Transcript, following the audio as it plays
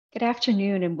Good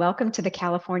afternoon and welcome to the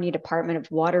California Department of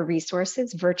Water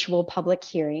Resources virtual public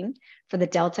hearing for the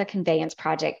Delta Conveyance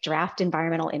Project Draft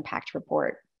Environmental Impact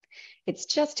Report. It's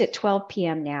just at 12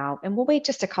 p.m. now, and we'll wait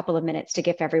just a couple of minutes to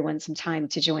give everyone some time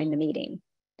to join the meeting.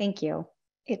 Thank you.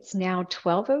 It's now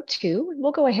 12:02, and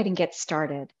we'll go ahead and get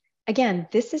started. Again,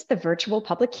 this is the virtual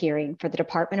public hearing for the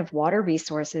Department of Water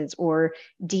Resources, or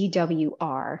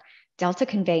DWR, Delta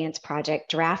Conveyance Project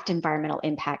Draft Environmental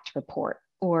Impact Report,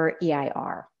 or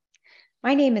EIR.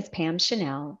 My name is Pam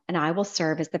Chanel, and I will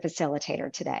serve as the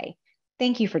facilitator today.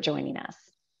 Thank you for joining us.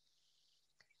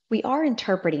 We are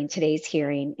interpreting today's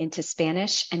hearing into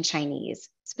Spanish and Chinese,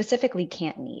 specifically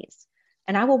Cantonese,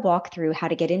 and I will walk through how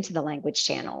to get into the language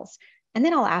channels, and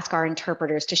then I'll ask our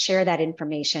interpreters to share that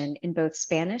information in both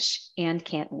Spanish and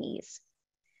Cantonese.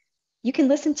 You can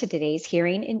listen to today's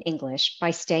hearing in English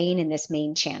by staying in this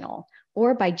main channel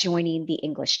or by joining the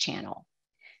English channel.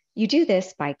 You do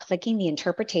this by clicking the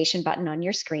interpretation button on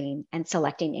your screen and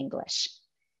selecting English.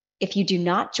 If you do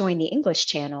not join the English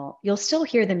channel, you'll still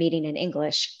hear the meeting in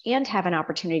English and have an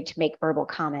opportunity to make verbal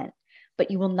comment,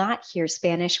 but you will not hear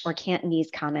Spanish or Cantonese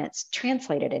comments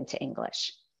translated into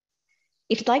English.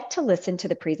 If you'd like to listen to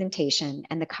the presentation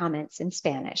and the comments in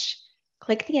Spanish,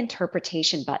 click the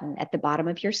interpretation button at the bottom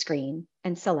of your screen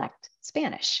and select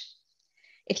Spanish.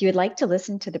 If you would like to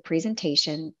listen to the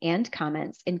presentation and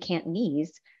comments in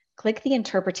Cantonese, click the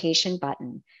interpretation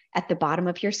button at the bottom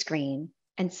of your screen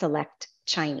and select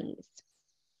Chinese.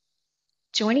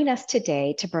 Joining us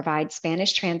today to provide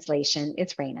Spanish translation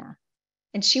is Reina,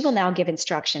 and she will now give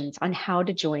instructions on how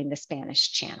to join the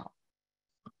Spanish channel.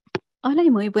 Hola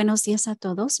y muy buenos días a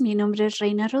todos. Mi nombre es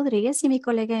Reina Rodríguez y mi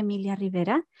colega Emilia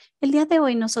Rivera. El día de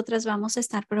hoy nosotras vamos a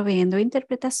estar proveyendo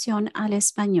interpretación al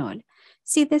español.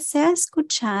 Si desea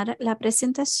escuchar la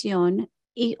presentación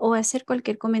o hacer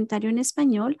cualquier comentario en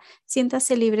español,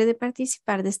 siéntase libre de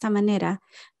participar de esta manera.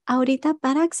 Ahorita,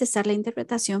 para accesar la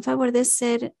interpretación, favor de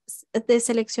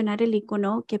seleccionar el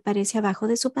icono que aparece abajo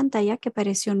de su pantalla, que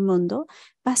aparece un mundo.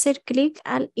 Va a hacer clic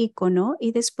al icono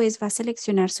y después va a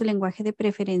seleccionar su lenguaje de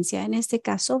preferencia. En este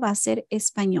caso va a ser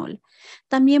español.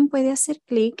 También puede hacer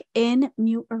clic en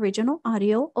Mute Original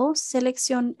Audio o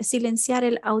silenciar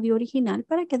el audio original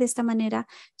para que de esta manera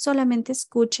solamente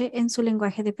escuche en su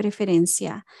lenguaje de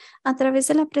preferencia. A través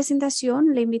de la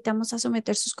presentación le invitamos a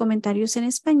someter sus comentarios en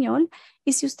español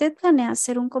y si usted planea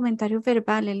hacer un comentario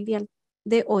verbal el día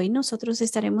de hoy, nosotros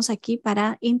estaremos aquí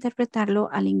para interpretarlo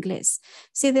al inglés.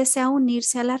 Si desea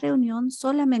unirse a la reunión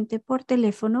solamente por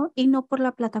teléfono y no por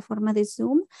la plataforma de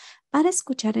Zoom, para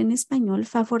escuchar en español,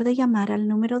 favor de llamar al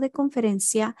número de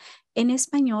conferencia en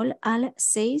español al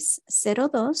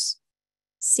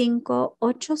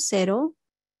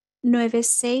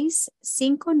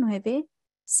 602-580-9659,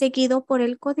 seguido por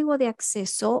el código de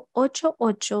acceso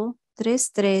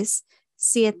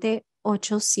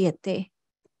 8833787.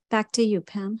 Back to you,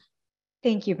 Pam.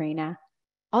 Thank you, Reina.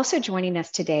 Also joining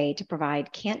us today to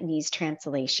provide Cantonese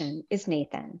translation is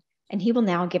Nathan, and he will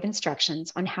now give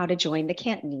instructions on how to join the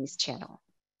Cantonese channel.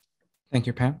 Thank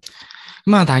you, Pam.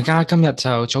 大家今日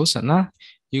就早晨啦。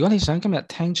如果你想今日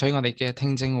聽取我哋嘅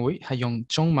聽證會係用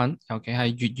中文，尤其係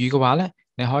粵語嘅話咧，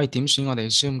你可以點選我哋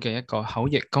Zoom 嘅一個口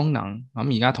譯功能。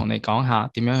咁而家同你講下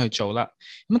點樣去做啦。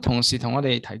咁同時同我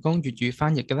哋提供粵語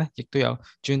翻譯嘅咧，亦都有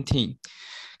專天。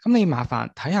咁你麻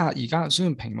煩睇下而家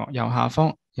Zoom 屏幕右下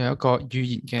方有一個語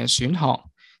言嘅選項，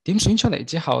點選出嚟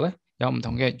之後咧，有唔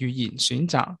同嘅語言選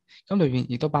擇，咁裏邊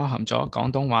亦都包含咗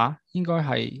廣東話，應該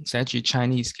係寫住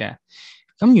Chinese 嘅。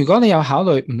咁如果你有考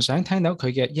慮唔想聽到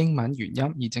佢嘅英文原音，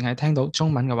而淨係聽到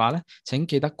中文嘅話咧，請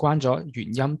記得關咗原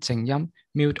音靜音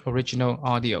Mute Original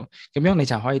Audio， 咁樣你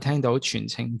就可以聽到全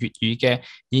程粵語嘅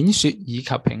演說以及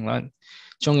評論。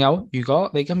仲有，如果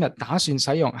你今日打算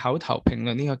使用口頭評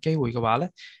論呢個機會嘅話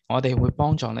咧，我哋會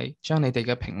幫助你將你哋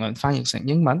嘅評論翻譯成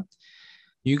英文。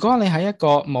如果你喺一個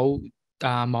冇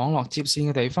網絡接線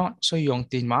嘅地方，需要用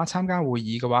電話參加會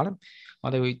議嘅話咧，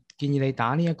我哋會建議你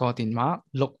打呢一個電話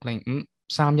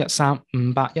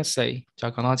605-313-5814，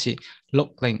再講多次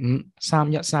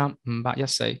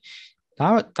605-313-5814。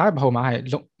打入號碼係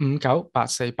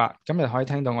659848，咁你可以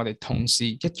聽到我哋同時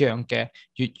一樣嘅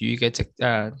粵語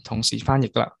嘅同時翻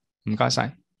譯啦。唔該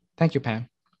晒。Thank you, Pam.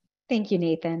 Thank you,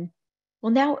 Nathan.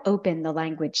 We'll now open the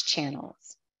language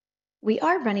channels. We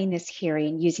are running this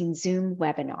hearing using Zoom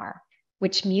webinar,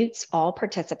 which mutes all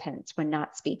participants when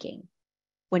not speaking.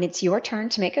 When it's your turn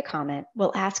to make a comment,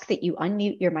 we'll ask that you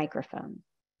unmute your microphone.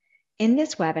 In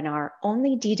this webinar,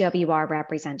 only DWR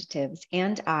representatives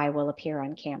and I will appear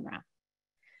on camera.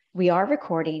 We are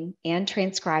recording and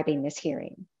transcribing this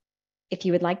hearing. If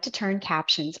you would like to turn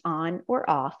captions on or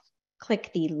off,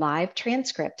 click the live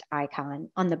transcript icon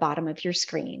on the bottom of your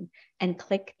screen and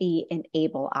click the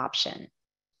Enable option.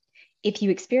 If you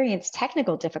experience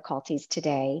technical difficulties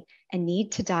today and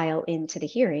need to dial into the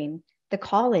hearing, the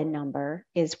call-in number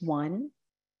is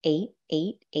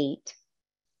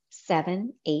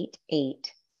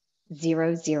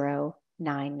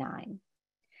 1-888-788-0099.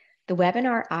 The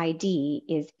webinar ID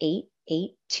is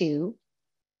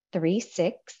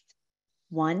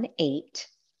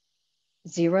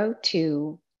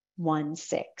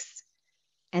 882-3618-0216,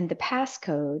 and the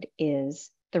passcode is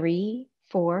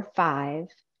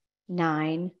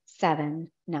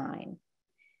 345979.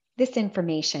 This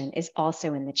information is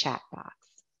also in the chat box.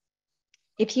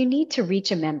 If you need to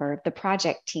reach a member of the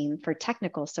project team for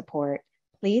technical support,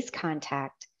 please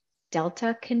contact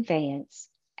Delta Conveyance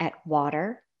at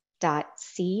water.ca.gov.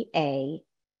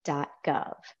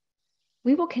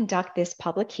 We will conduct this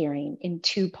public hearing in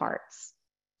two parts.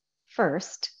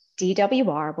 First,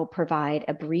 DWR will provide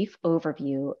a brief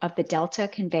overview of the Delta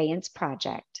Conveyance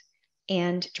project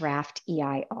and Draft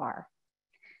EIR.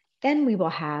 Then we will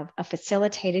have a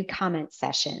facilitated comment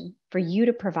session for you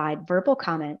to provide verbal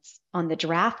comments on the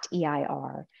Draft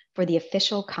EIR for the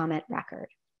official comment record.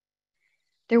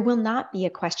 There will not be a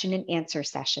question and answer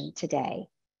session today,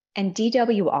 and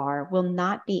DWR will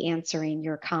not be answering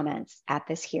your comments at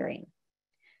this hearing.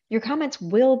 Your comments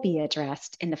will be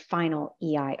addressed in the final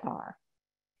EIR.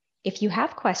 If you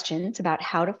have questions about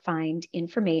how to find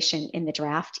information in the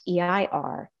Draft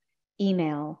EIR,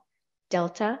 email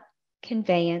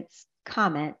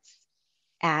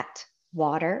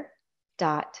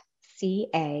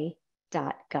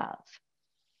deltaconveyance@water.ca.gov.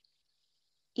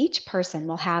 Each person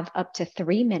will have up to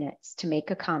 3 minutes to make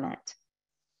a comment.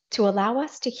 To allow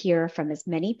us to hear from as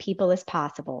many people as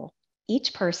possible,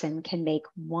 each person can make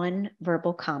one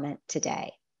verbal comment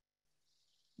today.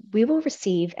 We will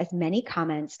receive as many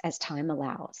comments as time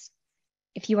allows.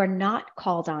 If you are not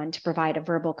called on to provide a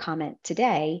verbal comment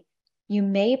today, you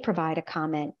may provide a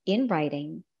comment in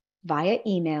writing, via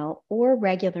email or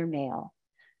regular mail,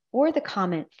 or the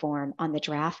comment form on the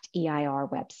Draft EIR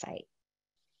website.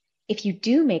 If you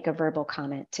do make a verbal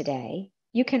comment today,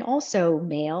 you can also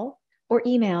mail or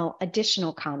email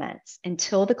additional comments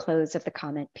until the close of the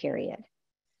comment period.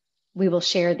 We will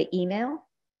share the email,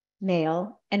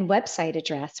 mail, and website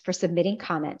address for submitting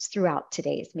comments throughout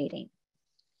today's meeting.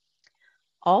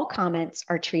 All comments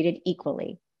are treated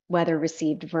equally, whether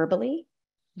received verbally,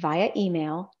 via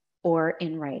email, or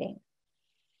in writing.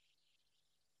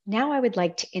 Now I would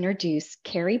like to introduce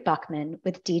Carrie Buckman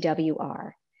with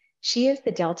DWR. She is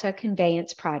the Delta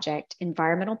Conveyance Project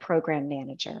Environmental Program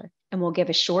Manager and will give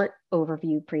a short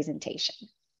overview presentation.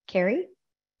 Carrie?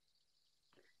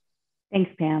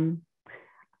 Thanks, Pam.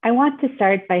 I want to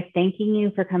start by thanking you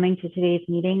for coming to today's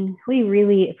meeting. We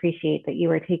really appreciate that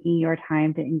you are taking your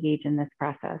time to engage in this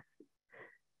process.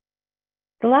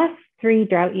 The last 3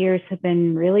 drought years have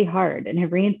been really hard and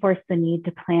have reinforced the need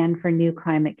to plan for new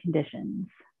climate conditions.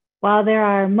 While there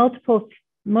are multiple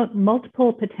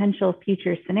potential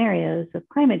future scenarios of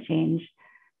climate change,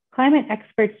 climate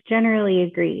experts generally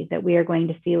agree that we are going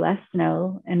to see less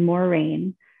snow and more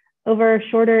rain over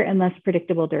shorter and less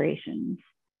predictable durations.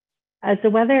 As the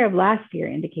weather of last year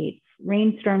indicates,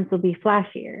 rainstorms will be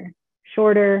flashier,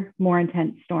 shorter, more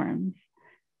intense storms.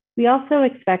 We also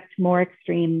expect more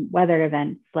extreme weather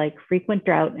events like frequent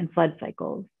drought and flood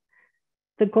cycles.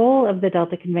 The goal of the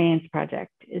Delta Conveyance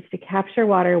Project is to capture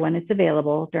water when it's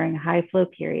available during high flow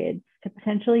periods to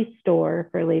potentially store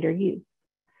for later use.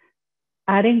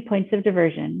 Adding points of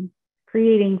diversion,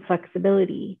 creating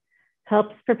flexibility,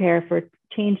 helps prepare for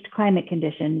changed climate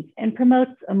conditions and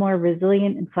promotes a more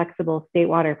resilient and flexible state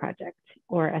water project,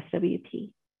 or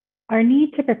SWP. Our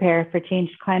need to prepare for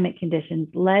changed climate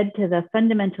conditions led to the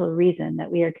fundamental reason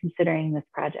that we are considering this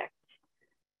project.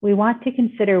 We want to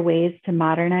consider ways to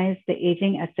modernize the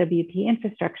aging SWP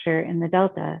infrastructure in the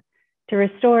Delta to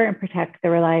restore and protect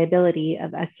the reliability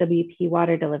of SWP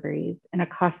water deliveries in a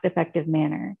cost-effective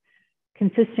manner,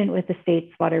 consistent with the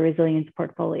state's water resilience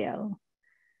portfolio.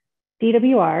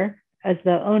 DWR, as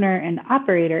the owner and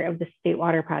operator of the State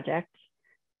Water Project,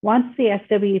 wants the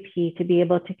SWP to be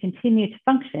able to continue to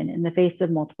function in the face of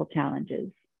multiple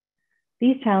challenges.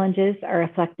 These challenges are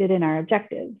reflected in our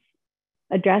objectives: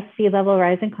 address sea level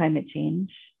rise and climate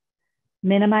change,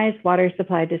 minimize water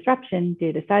supply disruption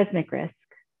due to seismic risk,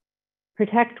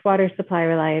 protect water supply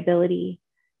reliability,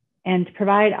 and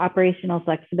provide operational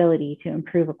flexibility to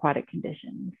improve aquatic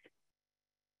conditions.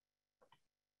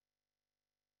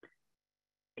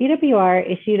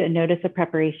 DWR issued a notice of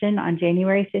preparation on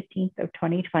January 15th of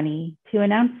 2020 to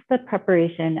announce the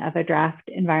preparation of a draft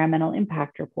environmental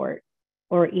impact report,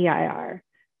 or EIR,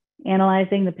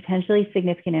 analyzing the potentially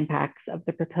significant impacts of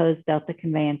the proposed Delta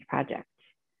Conveyance project.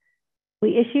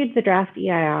 We issued the draft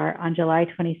EIR on July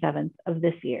 27th of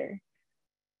this year.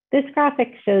 This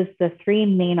graphic shows the three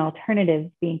main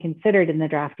alternatives being considered in the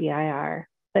draft EIR,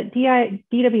 but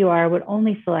DWR would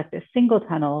only select a single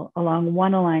tunnel along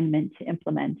one alignment to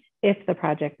implement if the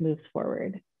project moves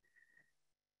forward.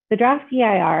 The draft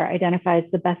EIR identifies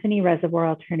the Bethany Reservoir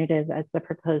alternative as the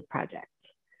proposed project.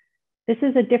 This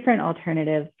is a different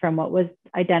alternative from what was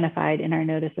identified in our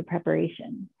notice of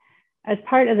preparation. As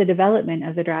part of the development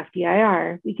of the draft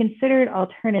EIR, we considered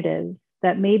alternatives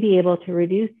that may be able to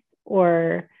reduce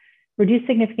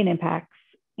significant impacts,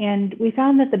 and we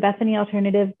found that the Bethany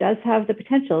alternative does have the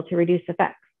potential to reduce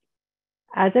effects.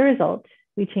 As a result,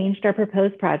 we changed our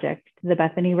proposed project to the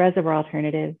Bethany Reservoir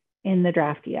alternative in the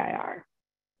draft EIR.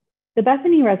 The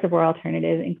Bethany Reservoir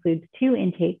alternative includes two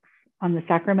intakes on the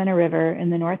Sacramento River in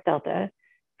the North Delta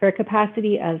for a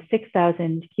capacity of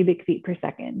 6,000 cubic feet per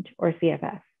second, or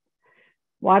CFS.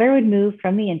 Water would move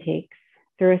from the intakes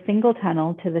through a single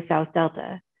tunnel to the South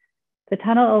Delta. The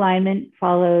tunnel alignment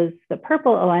follows the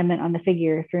purple alignment on the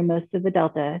figure through most of the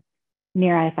Delta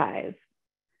near I-5.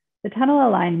 The tunnel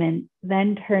alignment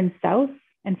then turns south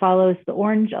and follows the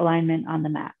orange alignment on the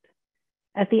map.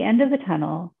 At the end of the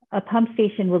tunnel, a pump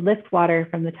station would lift water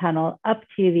from the tunnel up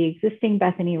to the existing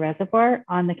Bethany Reservoir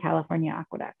on the California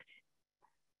Aqueduct.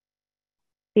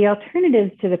 The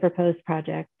alternatives to the proposed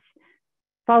project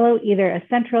follow either a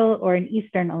central or an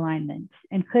eastern alignment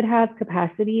and could have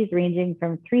capacities ranging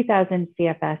from 3,000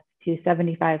 CFS to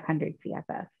 7,500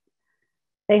 CFS.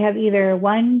 They have either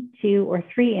 1, 2, or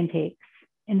 3 intakes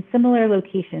in similar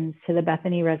locations to the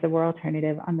Bethany Reservoir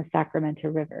alternative on the Sacramento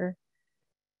River.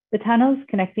 The tunnels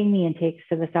connecting the intakes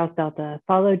to the South Delta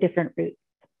follow different routes.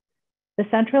 The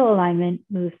central alignment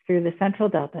moves through the Central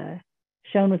Delta,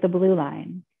 shown with the blue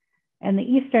line, and the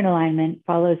eastern alignment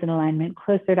follows an alignment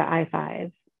closer to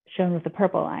I-5, shown with the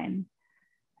purple line.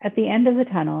 At the end of the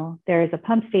tunnel, there is a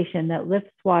pump station that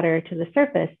lifts water to the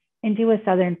surface into a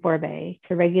southern forebay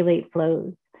to regulate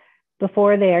flows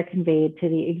before they are conveyed to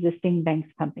the existing Banks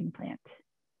pumping plant.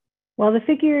 While the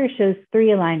figure shows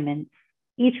 3 alignments,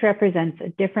 each represents a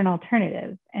different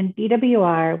alternative, and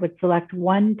DWR would select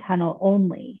one tunnel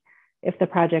only if the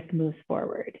project moves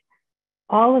forward.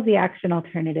 All of the action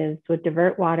alternatives would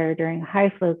divert water during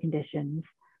high flow conditions,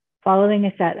 following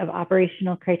a set of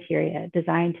operational criteria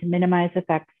designed to minimize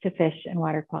effects to fish and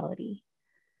water quality.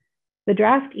 The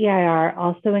draft EIR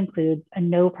also includes a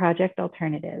no project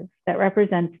alternative that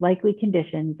represents likely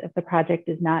conditions if the project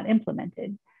is not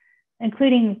implemented,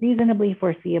 including reasonably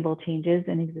foreseeable changes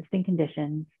in existing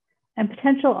conditions and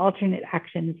potential alternate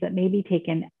actions that may be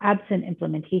taken absent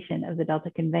implementation of the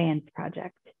Delta Conveyance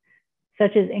project,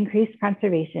 such as increased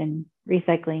conservation,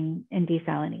 recycling, and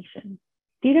desalination.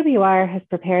 DWR has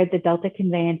prepared the Delta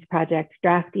Conveyance project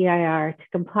draft EIR to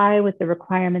comply with the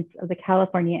requirements of the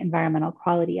California Environmental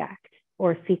Quality Act,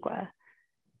 or CEQA.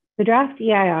 The draft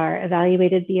EIR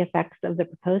evaluated the effects of the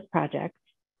proposed project,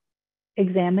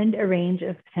 examined a range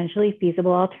of potentially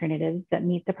feasible alternatives that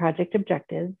meet the project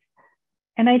objectives,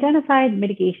 and identified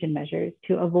mitigation measures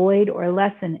to avoid or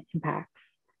lessen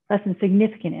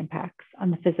significant impacts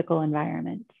on the physical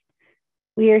environment.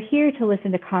 We are here to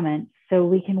listen to comments so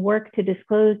we can work to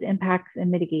disclose impacts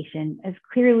and mitigation as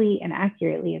clearly and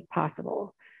accurately as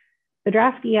possible. The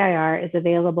draft EIR is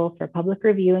available for public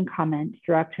review and comment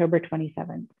through October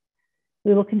 27th.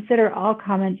 We will consider all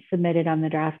comments submitted on the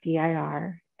draft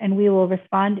EIR, and we will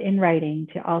respond in writing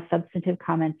to all substantive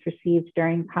comments received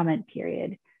during comment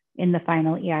period in the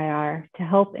final EIR to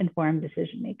help inform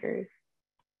decision makers.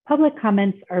 Public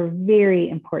comments are very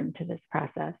important to this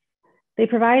process. They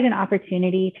provide an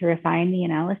opportunity to refine the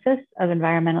analysis of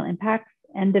environmental impacts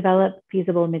and develop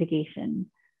feasible mitigation.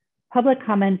 Public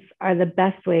comments are the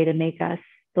best way to make us,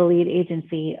 the lead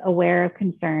agency, aware of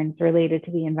concerns related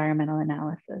to the environmental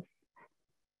analysis.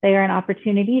 They are an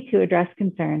opportunity to address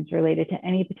concerns related to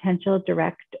any potential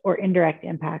direct or indirect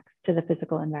impacts to the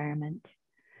physical environment.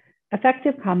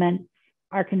 Effective comments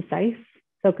are concise,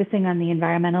 focusing on the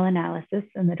environmental analysis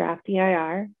in the draft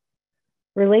EIR,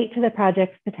 relate to the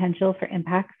project's potential for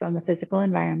impacts on the physical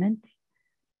environment,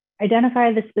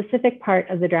 identify the specific part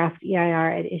of the draft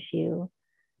EIR at issue,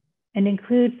 and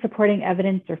include supporting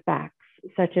evidence or facts,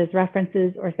 such as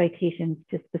references or citations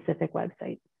to specific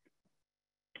websites.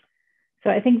 So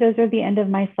I think those are the end of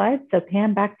my slides. So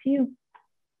Pam, back to you.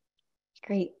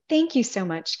 Great. Thank you so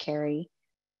much, Carrie.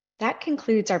 That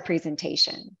concludes our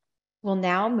presentation. We'll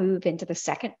now move into the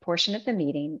second portion of the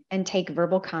meeting and take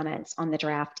verbal comments on the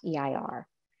draft EIR.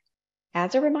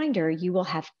 As a reminder, you will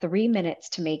have 3 minutes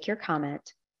to make your comment,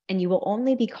 and you will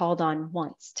only be called on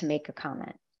once to make a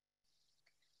comment.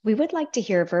 We would like to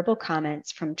hear verbal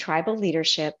comments from tribal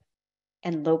leadership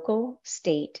and local,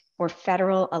 state, or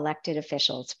federal elected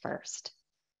officials first.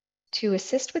 To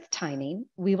assist with timing,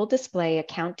 we will display a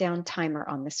countdown timer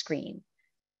on the screen.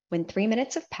 When 3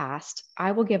 minutes have passed,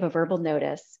 I will give a verbal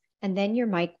notice, and then your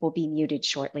mic will be muted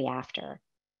shortly after.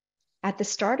 At the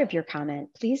start of your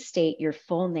comment, please state your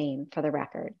full name for the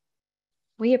record.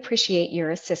 We appreciate your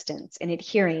assistance in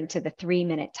adhering to the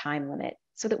 3-minute time limit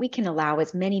so that we can allow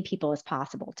as many people as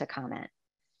possible to comment.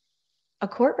 A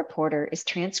court reporter is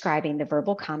transcribing the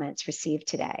verbal comments received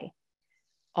today.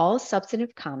 All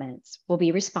substantive comments will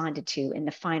be responded to in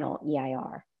the final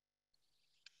EIR.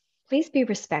 Please be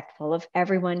respectful of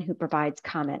everyone who provides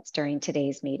comments during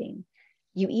today's meeting.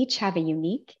 You each have a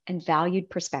unique and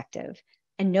valued perspective,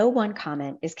 and no one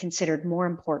comment is considered more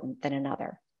important than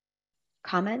another.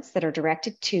 Comments that are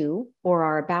directed to or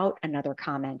are about another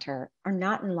commenter are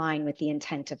not in line with the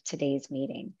intent of today's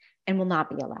meeting and will not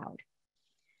be allowed.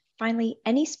 Finally,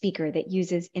 any speaker that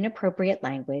uses inappropriate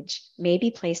language may be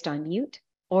placed on mute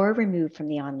or removed from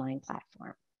the online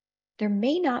platform. There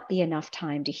may not be enough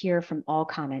time to hear from all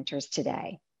commenters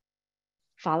today.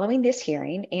 Following this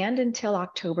hearing and until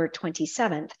October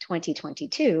 27th,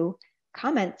 2022,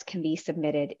 comments can be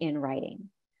submitted in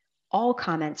writing. All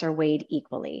comments are weighed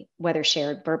equally, whether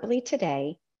shared verbally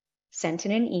today, sent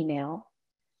in an email,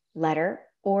 letter,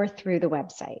 or through the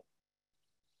website.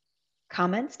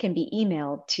 Comments can be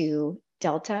emailed to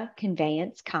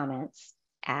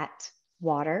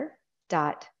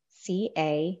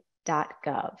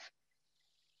deltaconveyancecomments@water.ca.gov.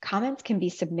 Comments can be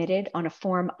submitted on a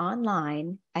form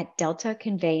online at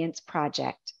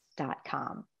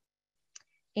deltaconveyanceproject.com.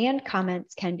 And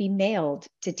comments can be mailed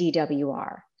to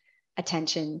DWR.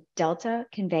 Attention, Delta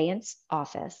Conveyance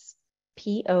Office,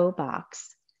 P.O.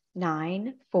 Box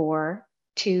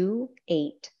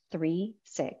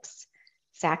 942836,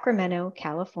 Sacramento,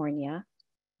 California,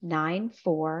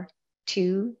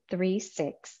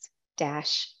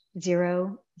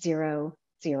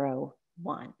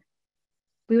 94236-0001.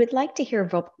 We would like to hear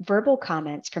verbal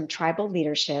comments from tribal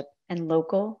leadership and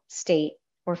local, state,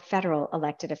 or federal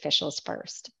elected officials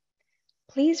first.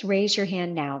 Please raise your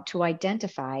hand now to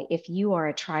identify if you are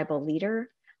a tribal leader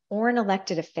or an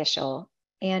elected official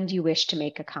and you wish to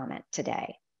make a comment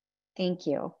today. Thank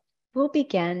you. We'll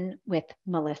begin with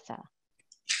Melissa.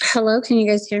 Hello, can you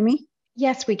guys hear me?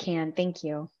 Yes, we can. Thank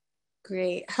you.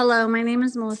 Great. Hello, my name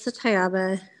is Melissa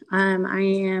Tayaba. I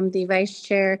am the vice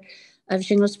chair of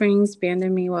Shingle Springs Band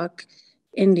of Miwok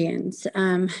Indians,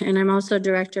 and I'm also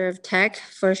director of tech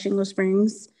for Shingle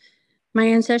Springs. My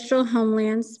ancestral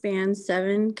homeland spans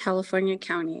 7 California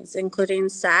counties, including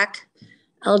Sac,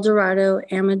 El Dorado,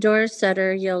 Amador,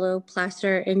 Sutter, Yolo,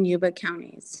 Placer, and Yuba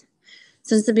counties.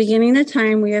 Since the beginning of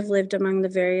time, we have lived among the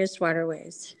various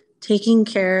waterways, taking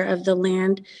care of the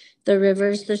land, the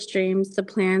rivers, the streams, the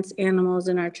plants, animals,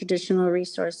 and our traditional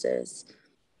resources.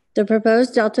 The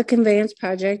proposed Delta Conveyance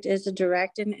project is a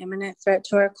direct and imminent threat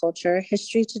to our culture,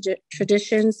 history,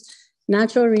 traditions,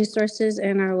 natural resources,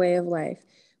 and our way of life.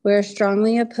 We are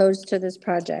strongly opposed to this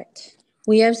project.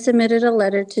 We have submitted a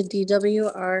letter to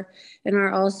DWR and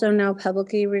are also now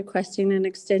publicly requesting an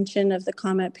extension of the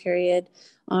comment period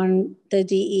on the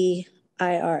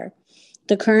DEIR.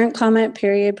 The current comment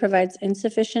period provides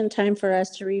insufficient time for us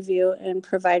to review and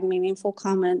provide meaningful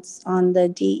comments on the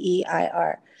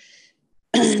DEIR.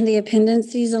 The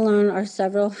appendices alone are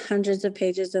several hundreds of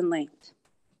pages in length.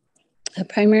 The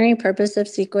primary purpose of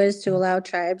CEQA is to allow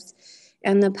tribes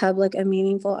and the public a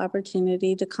meaningful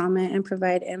opportunity to comment and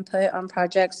provide input on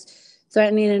projects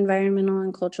threatening environmental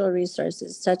and cultural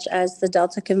resources, such as the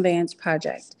Delta Conveyance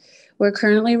project. We're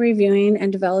currently reviewing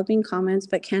and developing comments,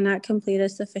 but cannot complete a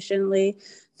sufficiently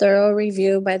thorough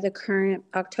review by the current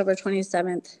October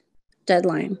 27th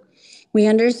deadline. We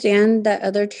understand that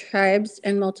other tribes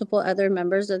and multiple other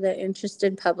members of the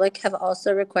interested public have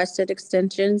also requested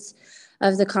extensions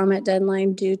of the comment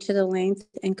deadline due to the length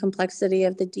and complexity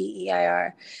of the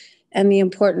DEIR and the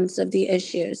importance of the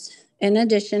issues. In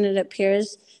addition, it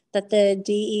appears that the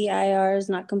DEIR is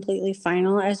not completely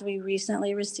final, as we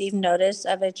recently received notice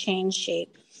of a change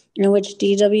sheet in which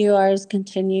DWR is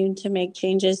continuing to make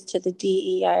changes to the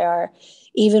DEIR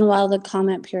even while the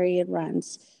comment period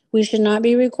runs. We should not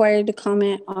be required to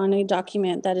comment on a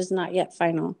document that is not yet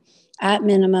final. At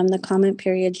minimum, the comment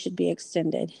period should be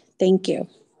extended. Thank you.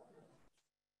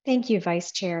 Thank you,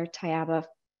 Vice Chair Tayaba,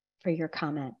 for your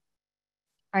comment.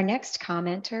 Our next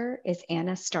commenter is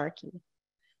Anna Starkey.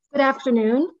 Good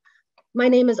afternoon. My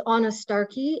name is Anna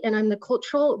Starkey, and I'm the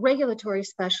Cultural Regulatory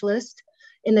Specialist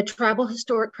in the Tribal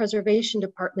Historic Preservation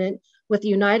Department with the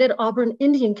United Auburn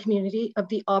Indian Community of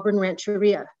the Auburn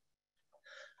Rancheria.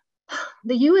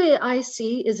 The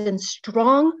UAIC is in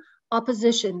strong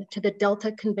opposition to the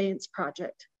Delta Conveyance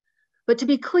Project. But to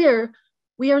be clear,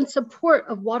 we are in support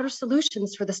of water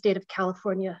solutions for the state of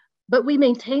California, but we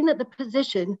maintain that the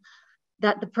position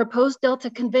that the proposed Delta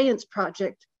Conveyance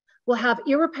Project will have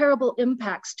irreparable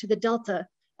impacts to the Delta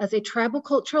as a tribal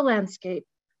cultural landscape,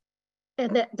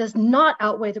 and that does not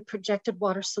outweigh the projected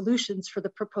water solutions for the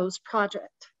proposed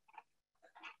project.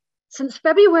 Since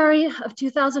February of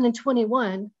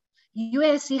 2021,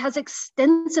 UAIC has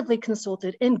extensively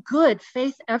consulted in good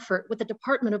faith effort with the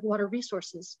Department of Water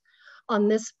Resources on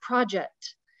this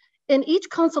project. In each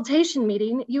consultation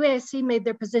meeting, UAIC made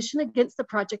their position against the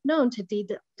project known to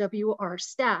DWR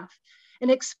staff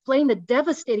and explained the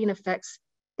devastating effects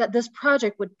that this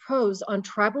project would pose on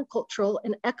tribal cultural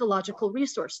and ecological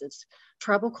resources,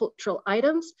 tribal cultural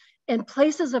items, and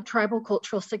places of tribal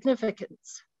cultural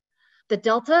significance. The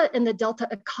Delta and the Delta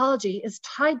ecology is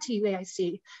tied to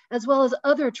UAIC, as well as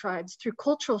other tribes through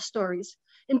cultural stories,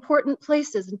 important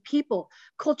places and people,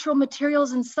 cultural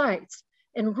materials and sites,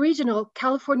 and regional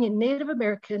California Native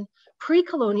American,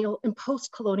 pre-colonial and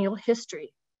post-colonial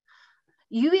history.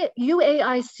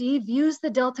 UAIC views the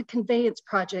Delta Conveyance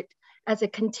Project as a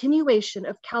continuation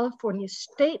of California's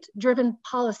state-driven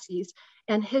policies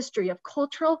and history of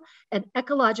cultural and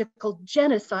ecological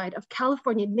genocide of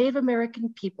California Native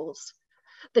American peoples.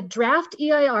 The draft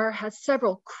EIR has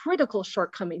several critical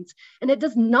shortcomings, and it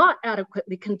does not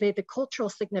adequately convey the cultural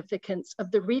significance of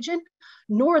the region,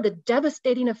 nor the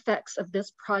devastating effects of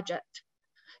this project.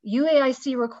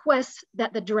 UAIC requests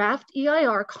that the draft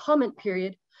EIR comment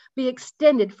period be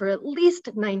extended for at least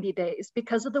 90 days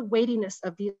because of the weightiness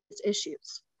of these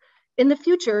issues. In the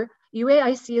future,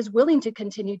 UAIC is willing to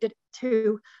continue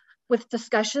with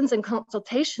discussions and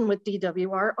consultation with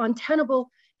DWR on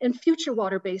tenable and future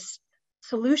water-based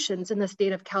solutions in the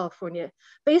state of California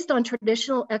based on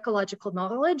traditional ecological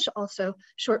knowledge, also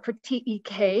short for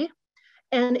TEK,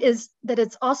 and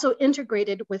it's also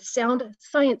integrated with sound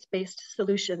science-based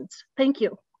solutions. Thank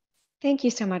you. Thank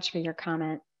you so much for your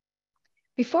comment.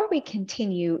 Before we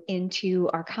continue into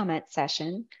our comment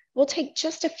session, we'll take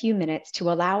just a few minutes to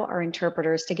allow our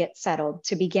interpreters to get settled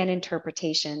to begin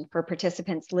interpretation for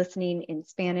participants listening in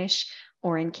Spanish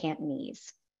or in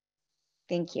Cantonese.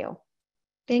 Thank you.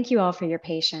 Thank you all for your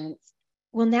patience.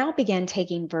 We'll now begin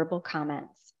taking verbal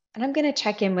comments, and I'm going to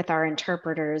check in with our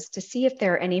interpreters to see if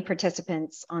there are any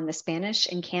participants on the Spanish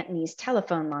and Cantonese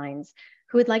telephone lines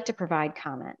who would like to provide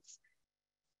comments.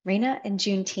 Raina and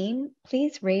Junetine,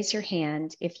 please raise your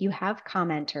hand if you have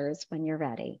commenters when you're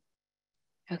ready.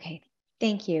 Okay,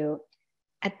 thank you.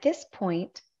 At this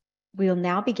point, we'll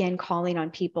now begin calling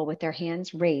on people with their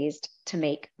hands raised to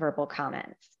make verbal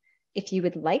comments. If you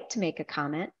would like to make a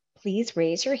comment, please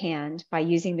raise your hand by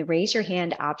using the raise your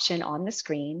hand option on the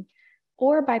screen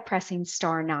or by pressing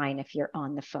 *9 if you're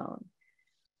on the phone.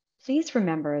 Please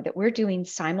remember that we're doing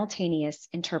simultaneous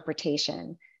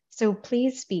interpretation, so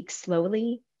please speak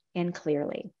slowly and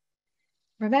clearly.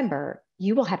 Remember,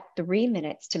 you will have 3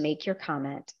 minutes to make your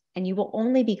comment, and you will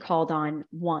only be called on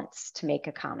once to make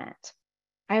a comment.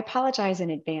 I apologize in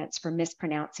advance for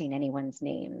mispronouncing anyone's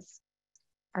names.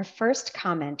 Our first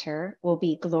commenter will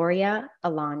be Gloria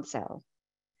Alonso.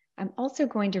 I'm also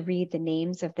going to read the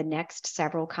names of the next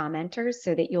several commenters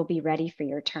so that you'll be ready for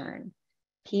your turn.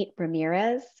 Pete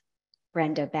Ramirez,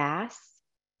 Brenda Bass,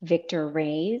 Victor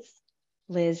Reyes,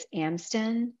 Liz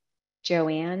Amston,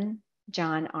 Joanne,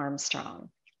 John Armstrong.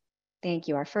 Thank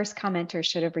you. Our first commenter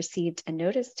should have received a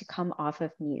notice to come off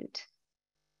of mute.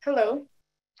 Hello.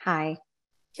 Hi.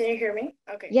 Can you hear me?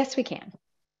 Okay. Yes, we can.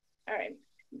 All right.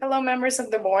 Hello, members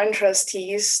of the board and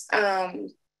trustees. I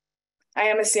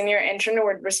am a senior intern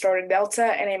with Restored Delta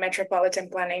and a Metropolitan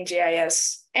Planning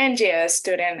GIS and GIS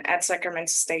student at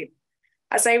Sacramento State.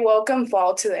 As I welcome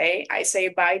fall today, I say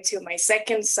bye to my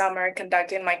second summer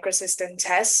conducting microsystem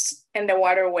tests in the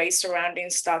waterways surrounding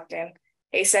Stockton,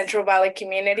 a Central Valley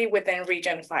community within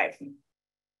Region 5.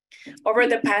 Over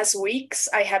the past weeks,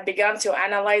 I have begun to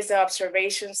analyze the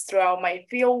observations throughout my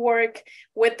fieldwork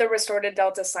with the Restored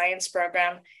Delta Science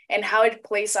Program and how it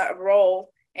plays a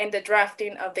role in the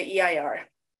drafting of the EIR.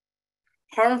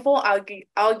 Harmful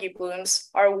algae blooms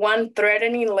are one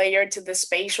threatening layer to the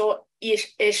spatial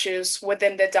issues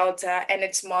within the Delta and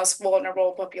its most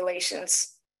vulnerable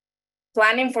populations.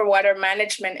 Planning for water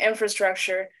management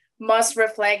infrastructure must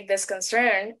reflect this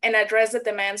concern and address the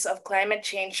demands of climate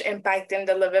change impacting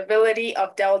the livability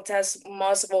of Delta's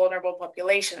most vulnerable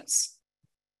populations.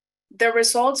 The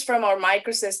results from our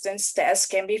microsystems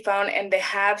test can be found in the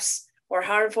HABs or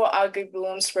harmful algae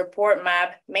blooms report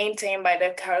map maintained by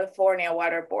the California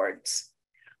Water Boards.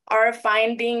 Our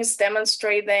findings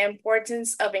demonstrate the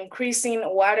importance of increasing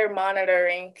water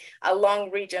monitoring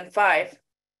along Region 5.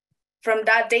 From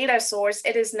that data source,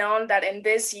 it is known that in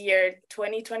this year,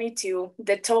 2022,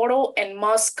 the total and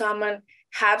most common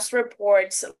HABs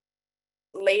reports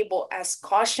labeled as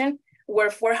caution were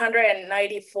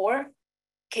 494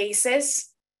 cases.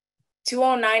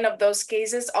 209 of those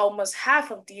cases, almost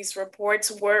half of these reports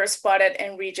were spotted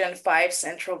in Region 5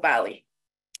 Central Valley.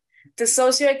 The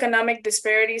socioeconomic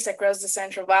disparities across the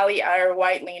Central Valley are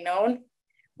widely known.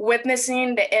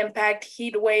 Witnessing the impact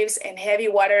heat waves and heavy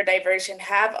water diversion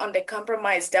have on the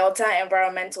compromised Delta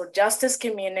environmental justice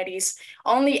communities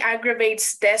only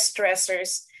aggravates the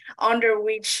stressors under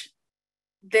which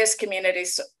these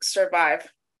communities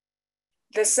survive.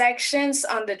 The sections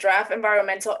on the draft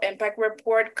environmental impact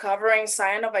report covering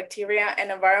cyanobacteria and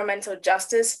environmental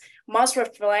justice must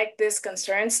reflect these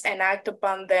concerns and act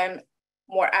upon them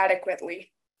more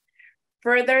adequately.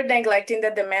 Further neglecting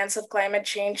the demands of climate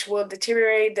change will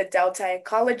deteriorate the Delta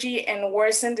ecology and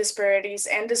worsen disparities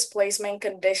and displacement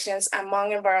conditions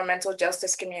among environmental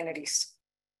justice communities.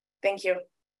 Thank you.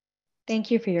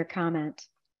 Thank you for your comment.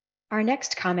 Our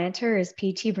next commenter is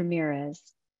P.T. Ramirez.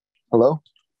 Hello.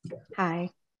 Hi.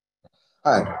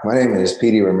 Hi, my name is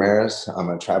P.T. Ramirez. I'm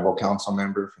a tribal council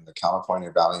member from the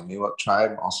California Valley Miwok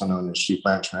tribe, also known as Sheep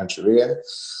Ranch Rancheria.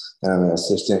 And I'm an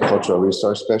assistant cultural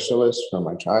resource specialist for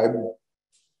my tribe.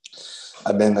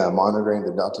 I've been monitoring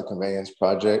the Delta Conveyance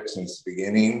project since the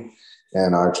beginning,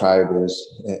 and our tribe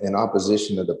is in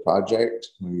opposition to the project.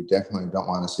 We definitely don't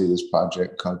want to see this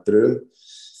project come through.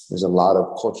 There's a lot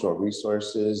of cultural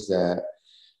resources that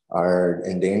are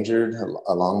endangered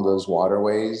along those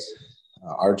waterways.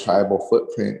 Our tribal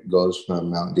footprint goes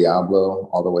from Mount Diablo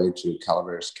all the way to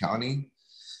Calaveras County.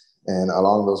 And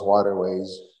along those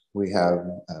waterways, we have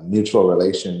mutual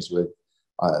relations with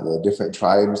the different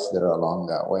tribes that are along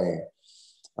that way.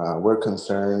 We're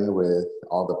concerned with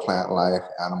all the plant life,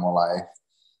 animal life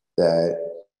that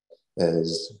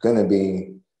is going to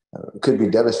be, could be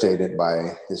devastated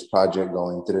by this project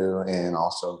going through, and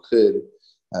also could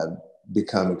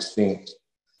become extinct.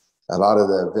 A lot of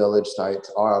the village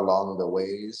sites are along the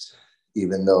ways,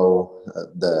 even though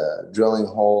the drilling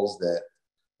holes that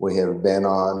we have been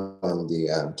on and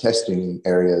the testing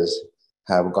areas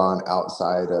have gone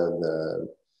outside of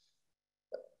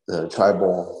the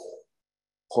tribal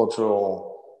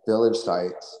cultural village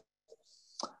sites.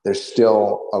 They're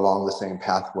still along the same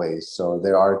pathways. So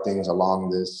there are things along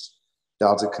this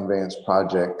Delta Conveyance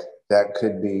project that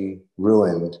could be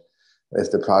ruined if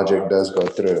the project does go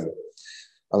through,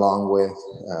 along with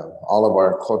all of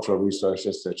our cultural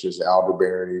resources such as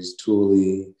elderberries,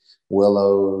 tule,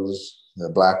 willows, the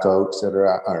black oaks that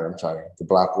are, or I'm sorry, the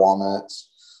black walnuts.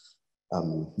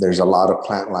 There's a lot of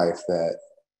plant life that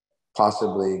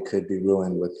possibly could be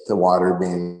ruined with the water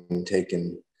being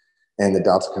taken and the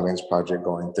Delta Conveyance project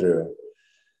going through.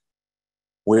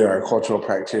 We are cultural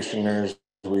practitioners.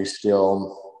 We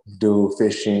still do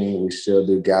fishing. We still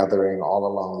do gathering all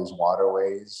along these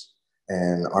waterways.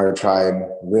 And our tribe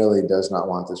really does not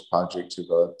want this project to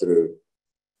go through.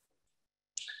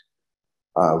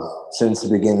 Since the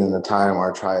beginning of time,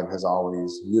 our tribe has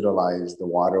always utilized the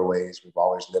waterways. We've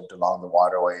always lived along the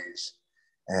waterways.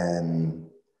 And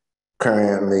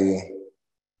currently,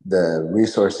 the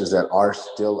resources that are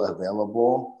still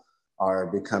available are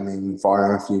becoming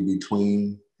far and few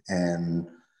between. And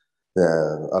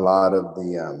a lot of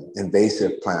the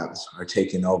invasive plants are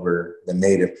taking over the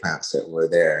native plants that were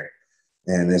there.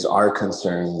 And it's our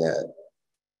concern that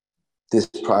this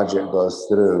project goes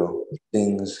through,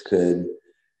 things could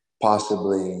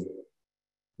possibly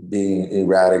be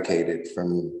eradicated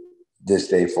from this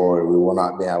day forward. We will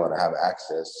not be able to have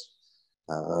access.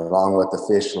 Along with the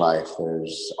fish life,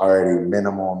 there's already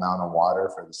minimal amount of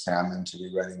water for the salmon to be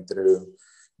running through.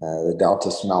 The Delta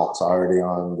smelt's already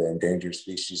on the endangered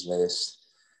species list.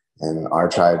 And our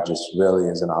tribe just really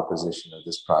is in opposition of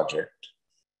this project.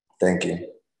 Thank you.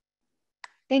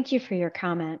 Thank you for your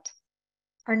comment.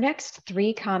 Our next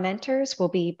three commenters will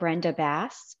be Brenda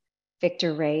Bass,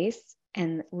 Victor Reyes,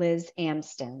 and Liz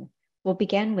Amston. We'll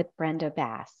begin with Brenda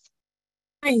Bass.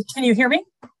 Hi, can you hear me?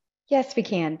 Yes, we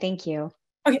can. Thank you.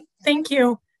 Okay, thank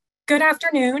you. Good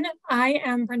afternoon. I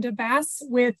am Brenda Bass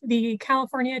with the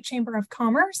California Chamber of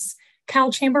Commerce.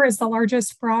 Cal Chamber is the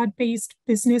largest broad-based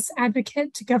business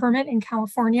advocate to government in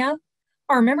California.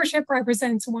 Our membership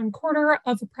represents 1/4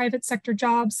 of the private sector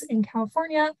jobs in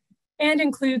California and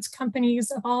includes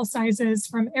companies of all sizes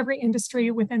from every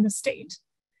industry within the state.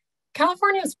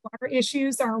 California's water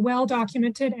issues are well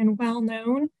documented and well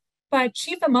known, but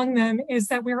chief among them is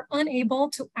that we're unable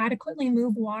to adequately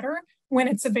move water when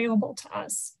it's available to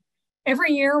us.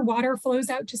 Every year, water flows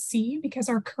out to sea because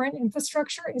our current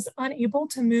infrastructure is unable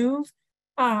to move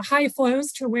high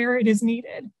flows to where it is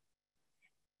needed.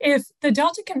 If the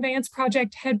Delta Conveyance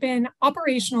project had been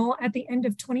operational at the end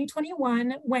of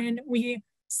 2021, when we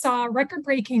saw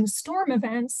record-breaking storm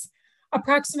events,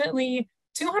 approximately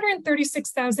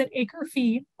 236,000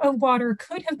 acre-feet of water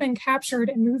could have been captured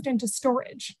and moved into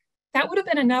storage. That would have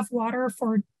been enough water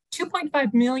for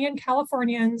 2.5 million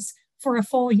Californians for a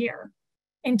full year.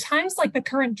 In times like the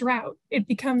current drought, it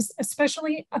becomes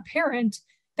especially apparent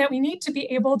that we need to be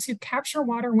able to capture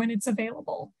water when it's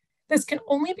available. This can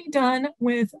only be done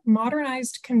with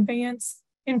modernized conveyance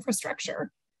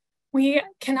infrastructure. We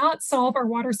cannot solve our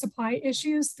water supply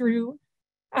issues through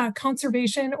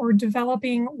conservation or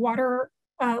developing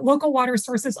local water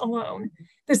sources alone.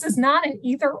 This is not an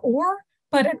either or,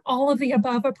 but an all of the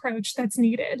above approach that's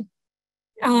needed.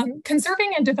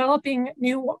 Conserving and developing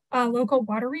new local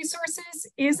water resources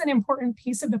is an important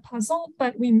piece of the puzzle,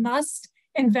 but we must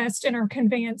invest in our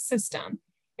conveyance system.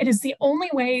 It is the only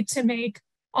way to make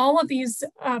all of these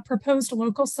proposed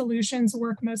local solutions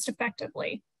work most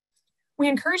effectively. We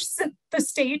encourage the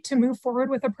state to move forward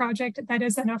with a project that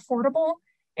is an affordable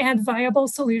and viable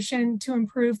solution to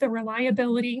improve the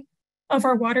reliability of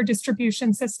our water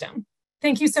distribution system.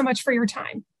 Thank you so much for your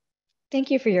time. Thank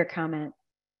you for your comment.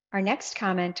 Our next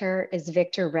commenter is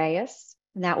Victor Reyes,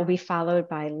 and that will be followed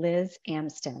by Liz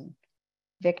Amston.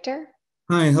 Victor?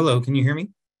 Hi, hello, can you hear me?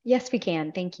 Yes, we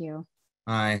can, thank you.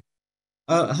 Hi.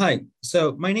 Hi,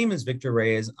 so my name is Victor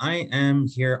Reyes. I am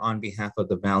here on behalf of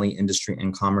the Valley Industry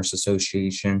and Commerce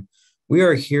Association. We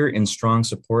are here in strong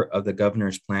support of the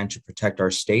governor's plan to protect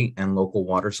our state and local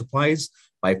water supplies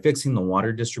by fixing the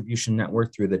water distribution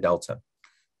network through the Delta.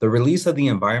 The release of the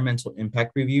environmental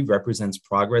impact review represents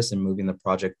progress in moving the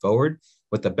project forward,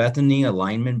 with the Bethany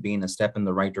alignment being a step in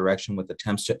the right direction with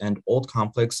attempts to end old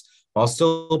conflicts while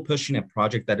still pushing a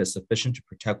project that is sufficient to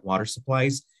protect water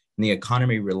supplies, and the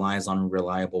economy relies on a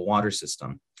reliable water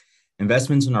system.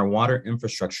 Investments in our water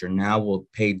infrastructure now will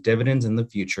pay dividends in the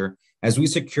future as we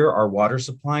secure our water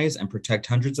supplies and protect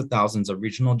hundreds of thousands of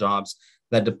regional jobs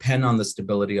that depend on the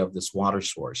stability of this water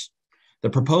source. The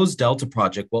proposed Delta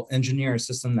project will engineer a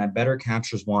system that better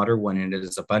captures water when it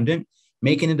is abundant,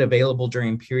 making it available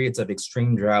during periods of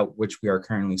extreme drought, which we are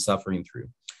currently suffering through.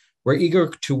 We're eager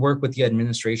to work with the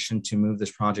administration to move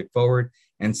this project forward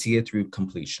and see it through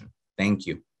completion. Thank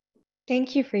you.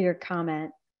 Thank you for your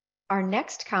comment. Our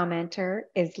next commenter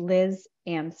is Liz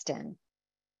Amston.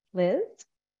 Liz?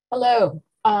 Hello,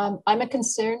 I'm a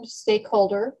concerned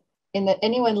stakeholder in that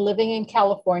anyone living in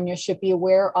California should be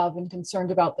aware of and concerned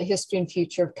about the history and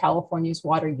future of California's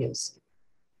water use.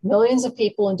 Millions of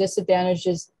people in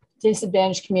disadvantaged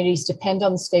communities depend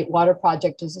on the state water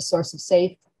project as a source of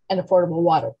safe and affordable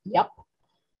water. Yep.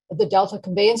 The Delta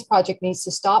Conveyance project needs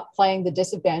to stop playing the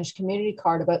disadvantaged community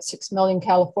card about 6 million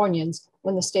Californians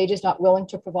when the state is not willing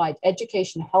to provide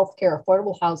education, healthcare,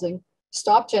 affordable housing,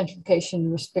 stop gentrification,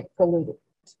 and restrict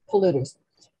polluters.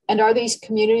 And are these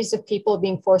communities of people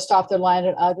being forced off their land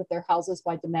and out of their houses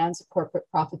by demands of corporate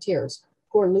profiteers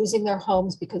who are losing their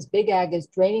homes because Big Ag is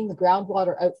draining the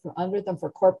groundwater out from under them for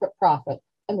corporate profit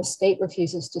and the state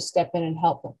refuses to step in and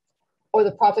help them? Or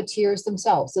the profiteers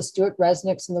themselves, the Stuart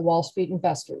Resnicks and the Wall Street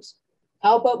investors?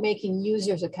 How about making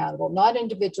users accountable, not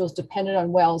individuals dependent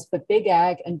on wells, but Big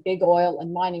Ag and big oil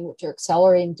and mining, which are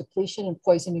accelerating depletion and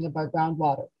poisoning of our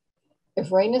groundwater?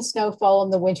 If rain and snow fall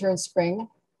in the winter and spring,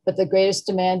 but the greatest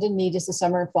demand and need is the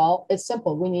summer and fall, it's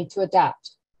simple, we need to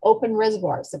adapt. Open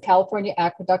reservoirs, the California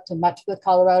Aqueduct and much of the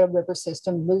Colorado River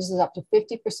system loses up to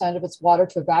 50% of its water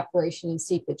to evaporation and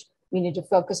seepage. We need to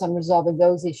focus on resolving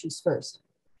those issues first.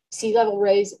 Sea level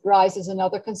rise is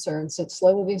another concern since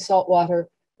slow-moving salt water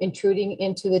intruding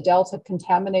into the Delta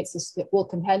will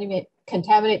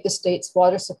contaminate the state's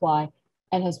water supply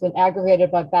and has been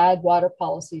aggravated by bad water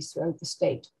policies throughout the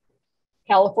state.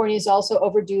 California is also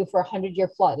overdue for a 100-year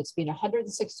flood. It's been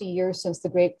 160 years since the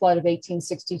Great Flood of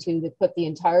 1862 that put the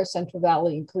entire Central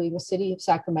Valley, including the city of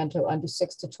Sacramento, under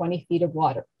 6 to 20 feet of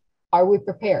water. Are we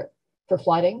prepared for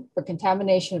flooding, for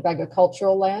contamination of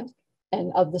agricultural land,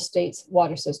 and of the state's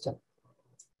water system?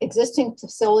 Existing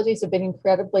facilities have been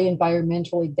incredibly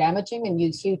environmentally damaging and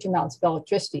use huge amounts of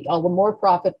electricity, all the more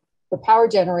profit for power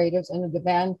generators and a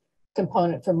demand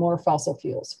component for more fossil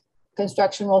fuels.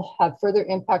 Construction will have further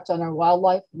impact on our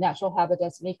wildlife, natural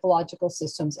habitats, and ecological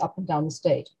systems up and down the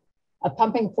state. A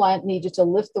pumping plant needed to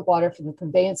lift the water from the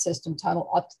conveyance system tunnel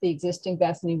up to the existing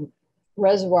Bethany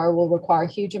reservoir will require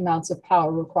huge amounts of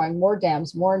power, requiring more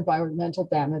dams, more environmental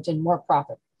damage, and more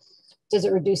profit. Does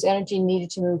it reduce energy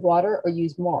needed to move water or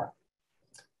use more?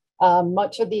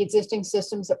 Much of the existing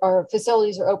systems or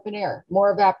facilities are open air,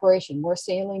 more evaporation, more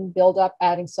saline buildup,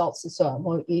 adding salts to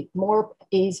soil, more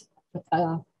ease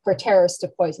for terrorists to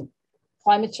poison.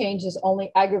 Climate change is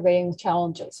only aggravating the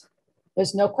challenges.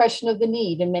 There's no question of the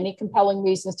need and many compelling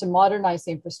reasons to modernize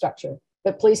the infrastructure,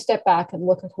 but please step back and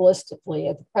look holistically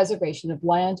at the preservation of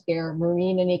land, air,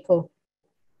 marine, and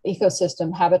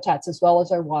ecosystem habitats, as well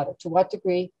as our water. To what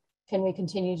degree can we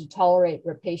continue to tolerate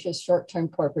rapacious short-term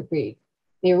corporate greed?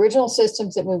 The original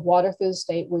systems that moved water through the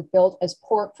state were built as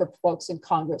pork for folks in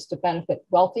Congress to benefit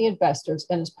wealthy investors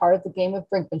and as part of the game of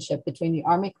brinkmanship between the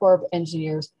Army Corps of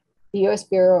Engineers, the U.S.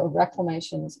 Bureau of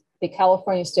Reclamations, the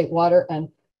California State Water and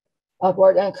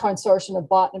Board, and a consortium of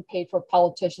bought and paid for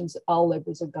politicians at all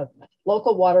levels of government.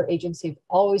 Local water agencies have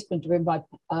always been driven by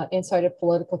insider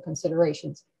political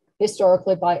considerations,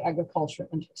 historically by agricultural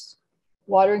interests.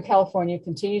 Water in California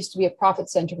continues to be a profit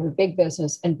center for big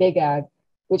business and big ag,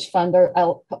 which fund their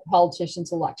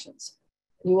politicians' elections.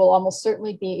 You will almost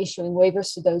certainly be issuing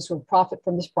waivers to those who will profit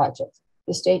from this project.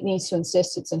 The state needs to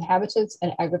insist its inhabitants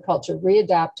and agriculture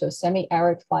readapt to a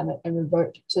semi-arid climate and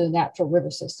revert to the natural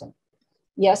river system.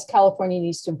 Yes, California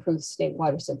needs to improve the state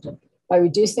water system by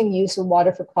reducing the use of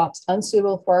water for crops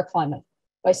unsuitable for our climate,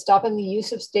 by stopping the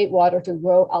use of state water to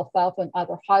grow alfalfa and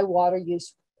other high water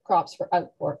use crops for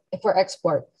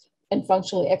export, and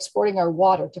functionally exporting our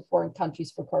water to foreign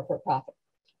countries for corporate profit.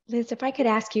 Liz, if I could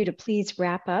ask you to please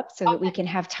wrap up so that we can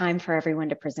have time for everyone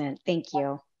to present. Thank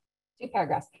you. 2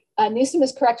 paragraphs. Newsom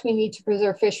is correct. We need to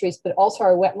preserve fisheries, but also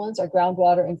our wetlands, our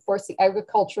groundwater, and force the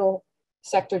agricultural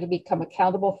sector to become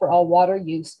accountable for all water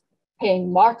use,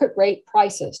 paying market rate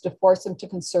prices to force them to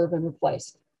conserve and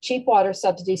replace. Cheap water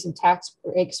subsidies and tax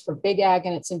breaks for big ag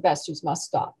and its investors must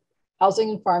stop.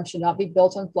 Housing and farms should not be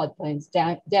built on floodplains.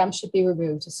 Dams should be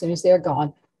removed as soon as they are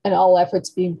gone, and all efforts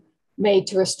be made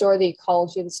to restore the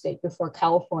ecology of the state before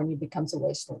California becomes a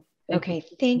wasteland.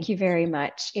 Thank you very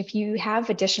much. If you have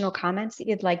additional comments that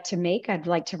you'd like to make, I'd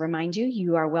like to remind you,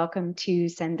 you are welcome to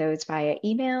send those via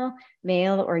email,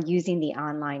 mail, or using the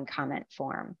online comment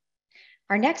form.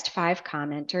 Our next 5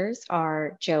 commenters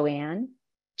are Joanne,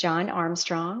 John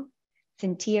Armstrong,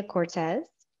 Cynthia Cortez,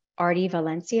 Artie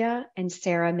Valencia, and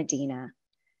Sarah Medina.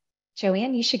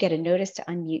 Joanne, you should get a notice to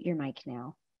unmute your mic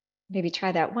now. Maybe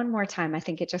try that one more time. I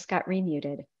think it just got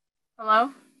remuted.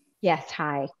 Hello? Yes,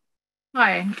 hi.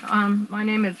 Hi, my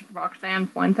name is Roxanne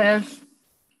Fuentes.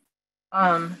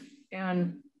 All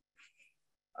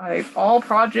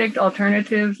project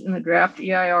alternatives in the draft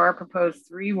EIR propose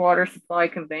 3 water supply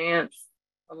conveyance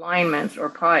alignments or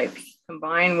pipes,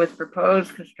 combined with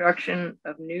proposed construction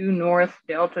of new North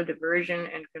Delta diversion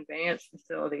and conveyance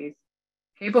facilities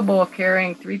capable of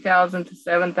carrying 3,000 to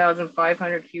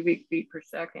 7,500 cubic feet per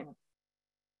second.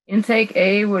 Intake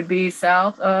A would be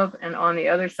south of and on the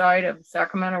other side of the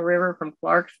Sacramento River from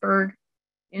Clarksburg.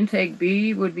 Intake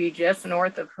B would be just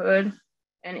north of Hood,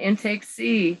 and intake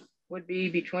C would be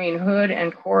between Hood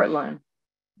and Cortland.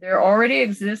 There already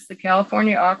exists the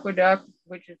California Aqueduct,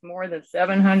 which is more than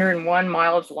 701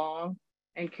 miles long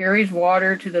and carries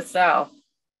water to the south.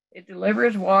 It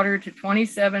delivers water to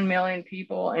 27 million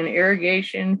people and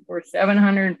irrigation for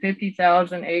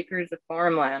 750,000 acres of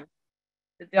farmland.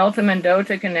 The Delta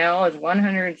Mendota Canal is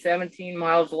 117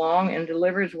 miles long and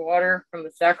delivers water from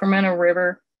the Sacramento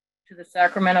River to the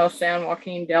Sacramento San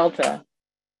Joaquin Delta.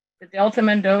 The Delta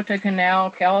Mendota Canal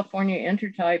California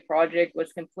Intertie project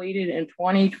was completed in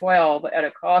 2012 at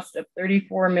a cost of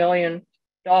 $34 million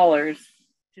to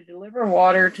deliver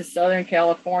water to Southern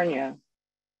California.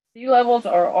 Sea levels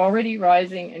are already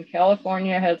rising and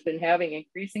California has been having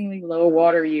increasingly low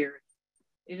water years.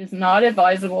 It is not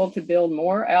advisable to build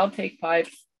more outtake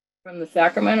pipes from the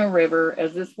Sacramento River,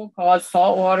 as this will cause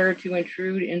salt water to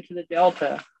intrude into the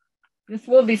Delta. This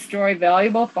will destroy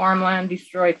valuable farmland,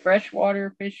 destroy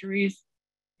freshwater fisheries,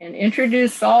 and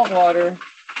introduce salt water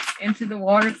into the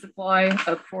water supply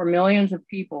for millions of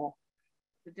people.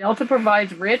 The Delta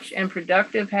provides rich and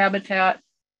productive habitat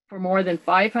for more than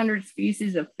 500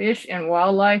 species of fish and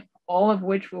wildlife, all of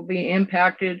which will be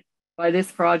impacted by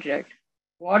this project.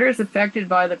 Waters affected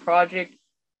by the project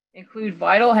include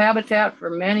vital habitat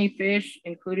for many fish,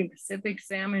 including Pacific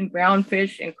salmon,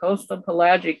 groundfish, and coastal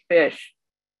pelagic fish.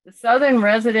 The southern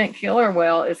resident killer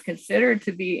whale is considered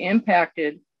to be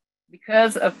impacted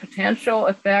because of potential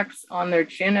effects on their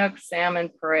Chinook salmon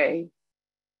prey.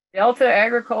 Delta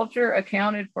agriculture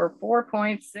accounted for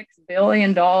 $4.6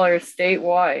 billion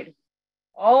statewide.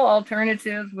 All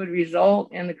alternatives would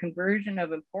result in the conversion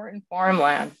of important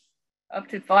farmland. Up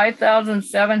to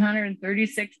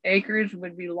 5,736 acres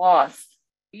would be lost.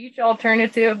 Each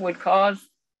alternative would cause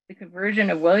the conversion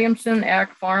of Williamson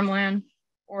Act farmland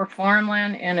or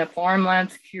farmland in a farmland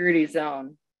security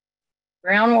zone.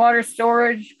 Groundwater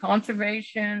storage,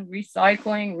 conservation,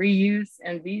 recycling, reuse,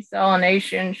 and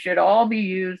desalination should all be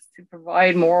used to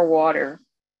provide more water.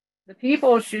 The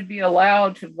people should be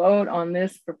allowed to vote on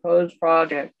this proposed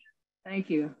project. Thank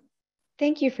you.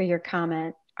 Thank you for your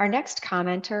comment. Our next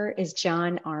commenter is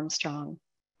John Armstrong.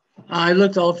 I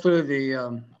looked all through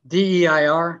the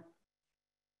DEIR.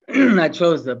 I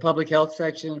chose the public health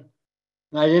section.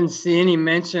 I didn't see any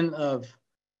mention of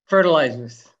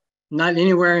fertilizers, not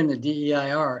anywhere in the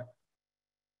DEIR,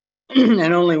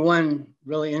 and only one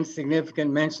really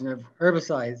insignificant mention of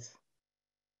herbicides,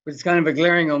 which is kind of a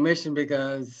glaring omission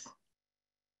because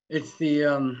it's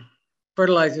the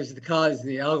fertilizers that cause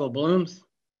the algal blooms.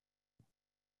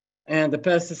 And the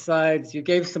pesticides, you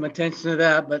gave some attention to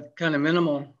that, but kind of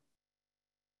minimal.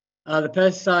 The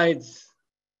pesticides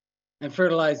and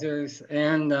fertilizers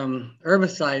and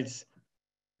herbicides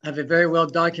have a very well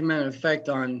documented effect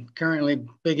on currently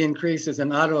big increases in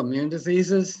autoimmune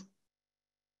diseases.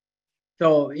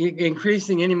 So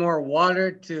increasing any more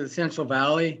water to the Central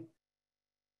Valley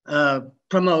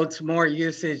promotes more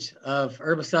usage of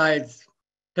herbicides,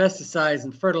 pesticides,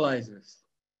 and fertilizers.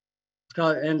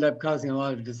 End up causing a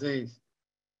lot of disease.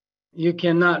 You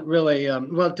cannot really,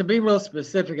 well, to be real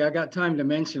specific, I got time to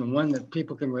mention one that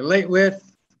people can relate with.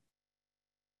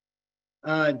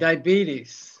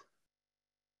 Diabetes.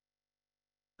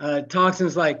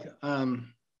 Toxins like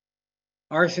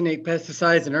arsenic,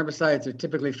 pesticides, and herbicides are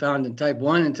typically found in type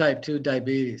 1 and type 2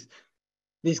 diabetes.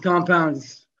 These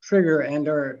compounds trigger and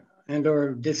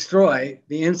or destroy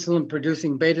the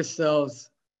insulin-producing beta cells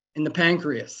in the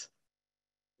pancreas.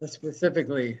 That's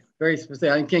specifically, very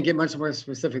specific. I can't get much more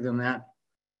specific than that.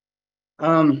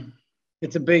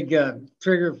 It's a big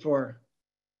trigger for,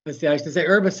 let's see, I should say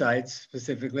herbicides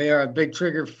specifically are a big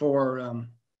trigger for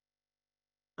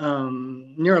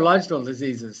neurological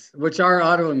diseases, which are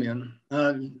autoimmune.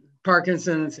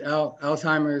 Parkinson's,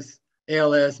 Alzheimer's,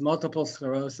 ALS, multiple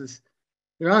sclerosis,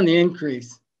 they're on the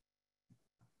increase.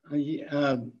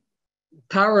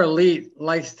 Power Elite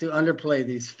likes to underplay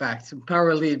these facts.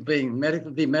 Power Elite being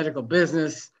medical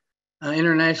business,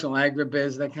 international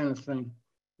agribiz, that kind of thing.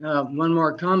 One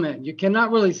more comment. You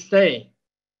cannot say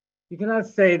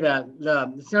that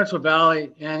the Central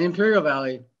Valley and Imperial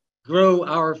Valley grow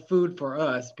our food for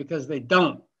us, because they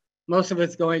don't. Most of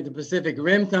it's going to Pacific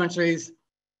Rim countries,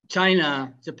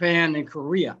 China, Japan, and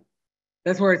Korea.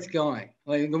 That's where it's going.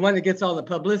 Like the one that gets all the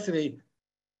publicity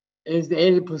is the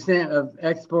 80% of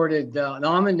exported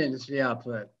almond industry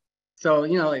output. So,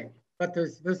 you know, but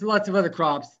there's lots of other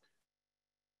crops,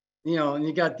 you know, and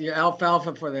you got the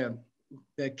alfalfa for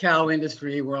the cow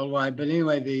industry worldwide. But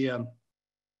anyway,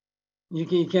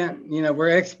 you can't, you know,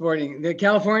 we're exporting. The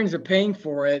Californians are paying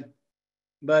for it,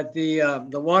 but the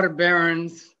water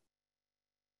barons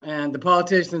and the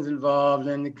politicians involved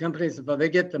and the companies involved, they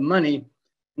get the money.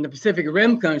 And the Pacific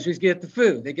Rim countries get the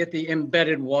food. They get the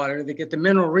embedded water. They get the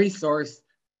mineral resource,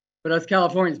 but us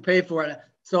Californians pay for it.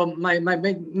 So my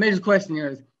major question here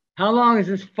is, how long is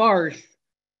this farce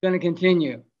going to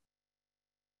continue?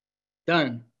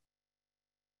 Done.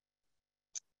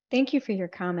 Thank you for your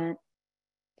comment.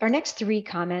 Our next three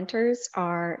commenters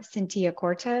are Cynthia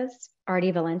Cortez,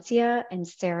 Artie Valencia, and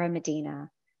Sarah Medina.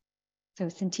 So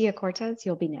Cynthia Cortez,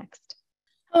 you'll be next.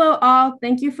 Hello all,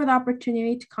 thank you for the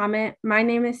opportunity to comment. My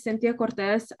name is Cynthia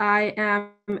Cortez. I am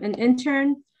an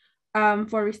intern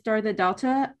for Restore the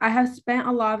Delta. I have spent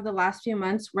a lot of the last few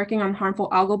months working on harmful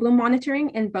algal bloom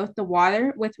monitoring in both the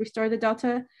water with Restore the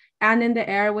Delta and in the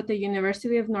air with the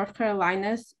University of North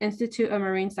Carolina's Institute of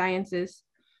Marine Sciences.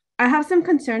 I have some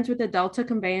concerns with the Delta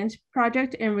Conveyance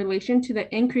project in relation to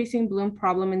the increasing bloom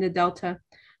problem in the Delta.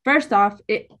 First off,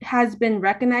 it has been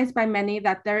recognized by many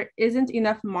that there isn't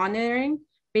enough monitoring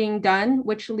being done,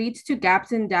 which leads to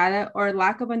gaps in data or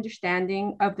lack of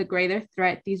understanding of the greater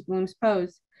threat these blooms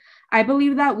pose. I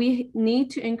believe that we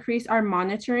need to increase our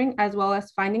monitoring as well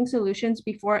as finding solutions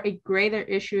before a greater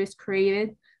issue is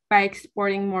created by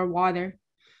exporting more water.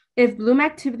 If bloom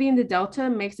activity in the Delta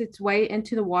makes its way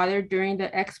into the water during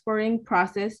the exporting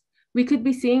process, we could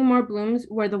be seeing more blooms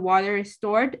where the water is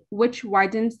stored, which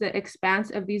widens the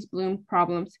expanse of these bloom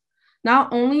problems.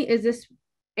 Not only is this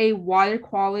a water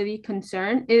quality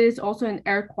concern, it is also an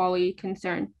air quality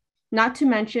concern. Not to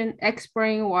mention,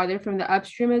 exporting water from the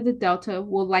upstream of the Delta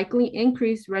will likely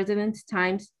increase residence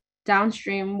times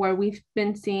downstream where we've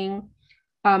been seeing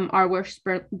our worst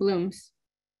blooms.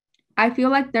 I feel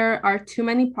like there are too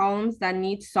many problems that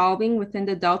need solving within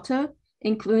the Delta,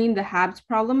 including the HABs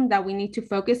problem that we need to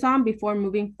focus on before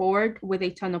moving forward with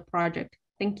a tunnel project.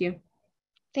 Thank you.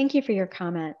 Thank you for your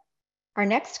comment. Our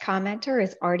next commenter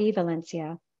is Artie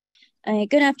Valencia.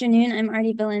 Good afternoon. I'm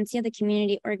Artie Valencia, the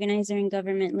community organizer and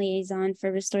government liaison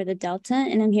for Restore the Delta,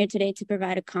 and I'm here today to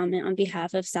provide a comment on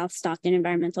behalf of South Stockton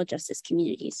environmental justice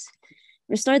communities.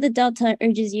 Restore the Delta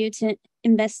urges you to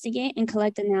investigate and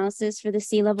collect analysis for the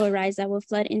sea level rise that will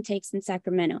flood intakes in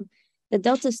Sacramento. The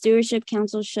Delta Stewardship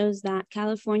Council shows that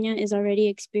California is already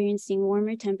experiencing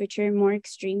warmer temperature, more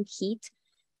extreme heat,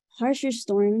 harsher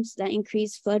storms that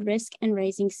increase flood risk, and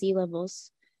rising sea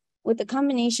levels. With the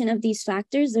combination of these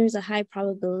factors, there's a high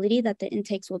probability that the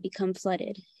intakes will become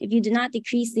flooded. If you do not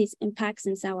decrease these impacts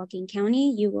in San Joaquin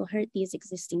County, you will hurt these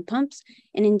existing pumps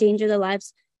and endanger the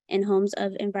lives and homes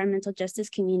of environmental justice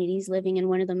communities living in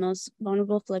one of the most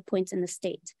vulnerable flood points in the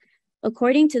state.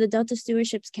 According to the Delta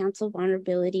Stewardship Council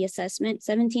Vulnerability Assessment,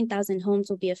 17,000 homes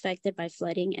will be affected by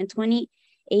flooding and $28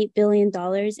 billion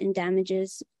in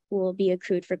damages will be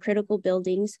accrued for critical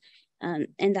buildings, and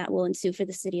that will ensue for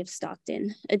the city of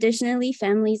Stockton. Additionally,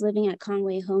 families living at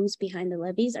Conway homes behind the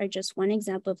levees are just one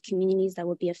example of communities that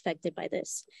will be affected by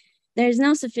this. There is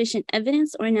no sufficient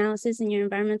evidence or analysis in your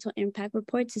environmental impact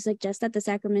report to suggest that the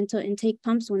Sacramento intake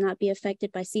pumps will not be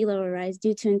affected by sea level rise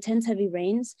due to intense heavy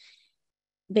rains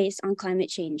based on climate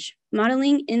change.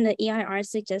 Modeling in the EIR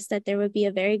suggests that there would be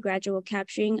a very gradual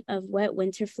capturing of wet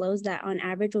winter flows that on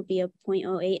average will be a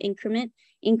 0.08 increment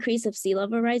increase of sea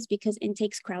level rise because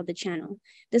intakes crowd the channel.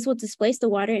 This will displace the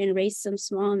water and raise some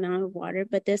small amount of water,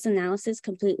 but this analysis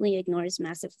completely ignores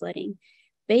massive flooding.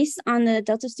 Based on the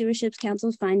Delta Stewardship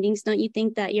Council's findings, don't you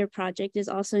think that your project is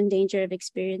also in danger of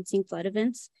experiencing flood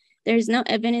events? There is no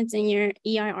evidence in your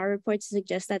EIR report to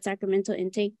suggest that Sacramento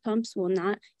intake pumps will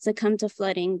not succumb to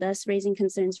flooding, thus raising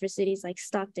concerns for cities like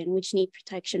Stockton, which need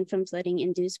protection from flooding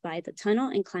induced by the tunnel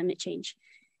and climate change.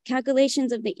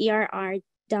 Calculations of the EIR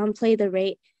downplay the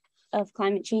rate of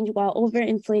climate change while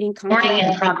overinflating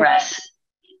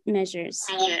measures.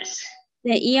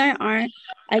 The EIR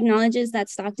acknowledges that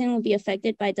Stockton will be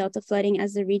affected by Delta flooding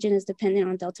as the region is dependent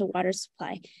on Delta water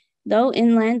supply. Though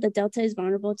inland, the Delta is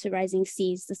vulnerable to rising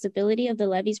seas. The stability of the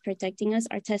levees protecting us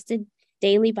are tested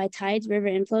daily by tides, river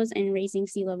inflows, and raising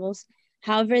sea levels.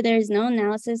 However, there is no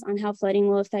analysis on how flooding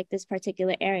will affect this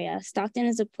particular area. Stockton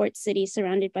is a port city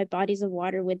surrounded by bodies of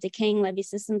water with decaying levee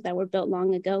systems that were built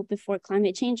long ago before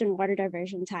climate change and water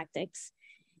diversion tactics.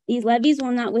 These levees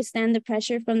will not withstand the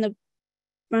pressure from the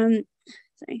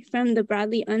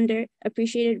broadly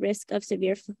underappreciated risk of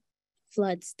severe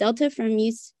floods. Data from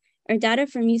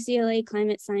UCLA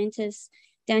climate scientist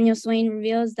Daniel Swain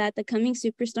reveals that the coming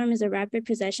superstorm is a rapid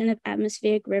procession of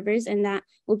atmospheric rivers, and that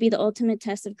will be the ultimate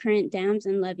test of current dams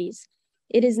and levees.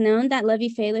 It is known that levee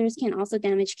failures can also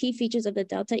damage key features of the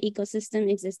Delta ecosystem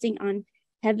existing on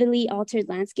heavily altered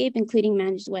landscape, including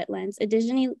managed wetlands.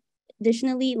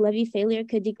 Additionally, levee failure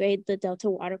could degrade the Delta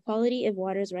water quality if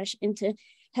waters rush into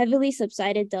heavily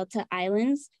subsided Delta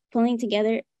islands, pulling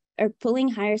higher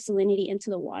salinity into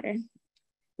the water.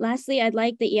 Lastly, I'd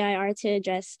like the EIR to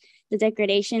address the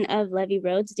degradation of levee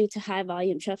roads due to high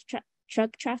volume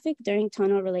truck traffic during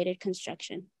tunnel-related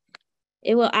construction.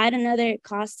 It will add another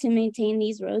cost to maintain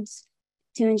these roads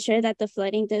to ensure that the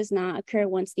flooding does not occur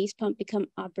once these pumps become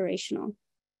operational.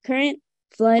 Current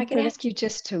flood— I can ask you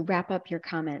just to wrap up your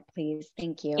comment, please.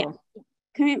 Thank you. Yeah.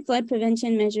 Current flood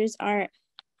prevention measures are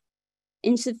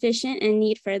insufficient and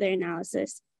need further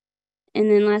analysis.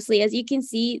 And then lastly, as you can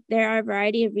see, there are a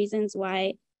variety of reasons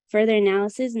why further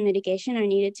analysis and mitigation are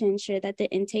needed to ensure that the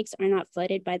intakes are not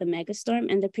flooded by the megastorm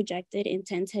and the projected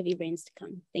intense heavy rains to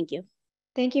come. Thank you.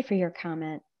 Thank you for your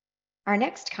comment. Our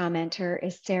next commenter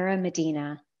is Sarah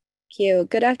Medina. Thank you.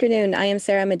 Good afternoon. I am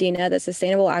Sarah Medina, the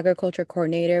Sustainable Agriculture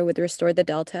Coordinator with Restore the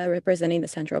Delta, representing the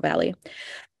Central Valley.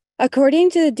 According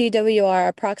to the DWR,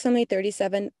 approximately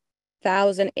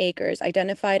 37,000 acres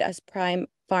identified as prime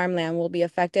farmland will be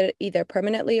affected either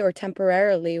permanently or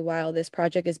temporarily while this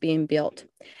project is being built.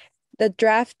 The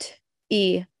Draft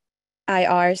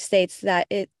EIR states that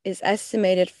it is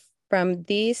estimated from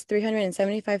these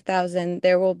 375,000,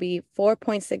 there will be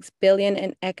 4.6 billion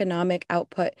in economic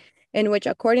output, in which,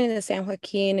 according to the San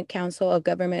Joaquin Council of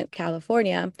Government,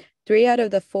 California, 3 out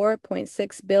of the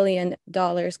 $4.6 billion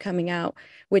coming out,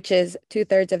 which is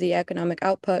 2/3 of the economic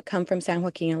output, come from San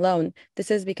Joaquin alone. This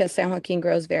is because San Joaquin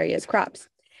grows various crops.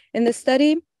 In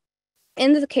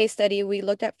the case study, we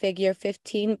looked at figure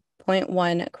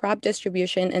 15.1 crop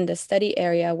distribution in the study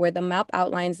area where the map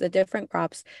outlines the different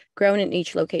crops grown in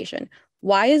each location.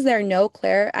 Why is there no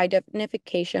clear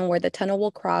identification where the tunnel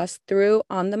will cross through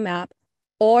on the map,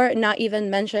 or not even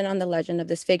mentioned on the legend of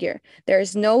this figure? There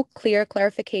is no clear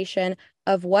clarification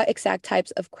of what exact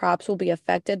types of crops will be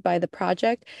affected by the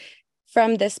project.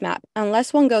 from this map,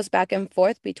 unless one goes back and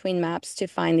forth between maps to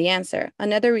find the answer.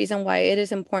 Another reason why it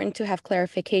is important to have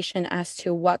clarification as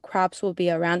to what crops will be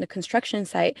around the construction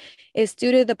site is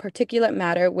due to the particulate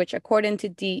matter, which according to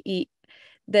the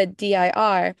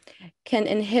DIR can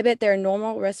inhibit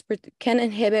normal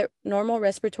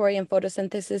respiratory and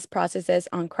photosynthesis processes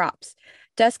on crops.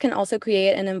 Dust can also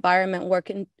create an environment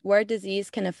where disease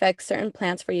can affect certain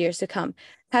plants for years to come.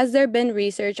 Has there been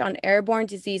research on airborne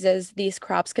diseases these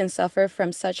crops can suffer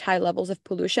from such high levels of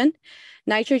pollution?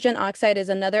 Nitrogen oxide is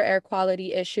another air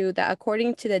quality issue that,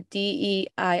 according to the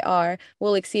DEIR,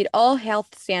 will exceed all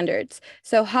health standards.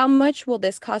 So how much will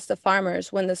this cost the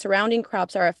farmers when the surrounding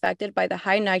crops are affected by the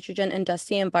high nitrogen and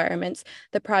dusty environments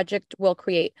the project will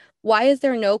create? Why is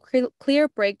there no clear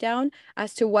breakdown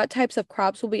as to what types of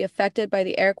crops will be affected by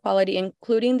the air quality,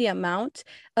 including the amount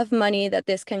of money that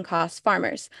this can cost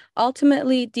farmers,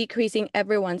 ultimately decreasing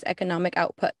everyone's economic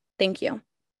output? Thank you.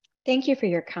 Thank you for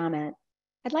your comment.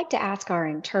 I'd like to ask our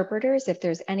interpreters if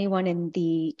there's anyone in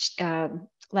the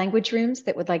language rooms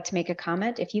that would like to make a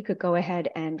comment. If you could go ahead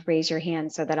and raise your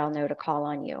hand so that I'll know to call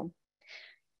on you.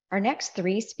 Our next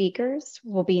three speakers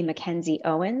will be Mackenzie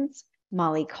Owens,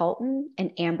 Molly Colton,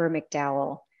 and Amber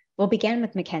McDowell. We'll begin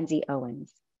with Mackenzie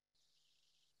Owens.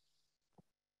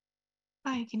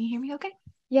 Hi, can you hear me okay?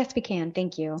 Yes, we can.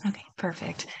 Thank you. Okay,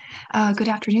 perfect. Good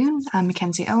afternoon. I'm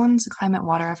Mackenzie Owens, a climate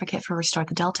water advocate for Restore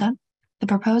the Delta. The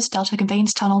proposed Delta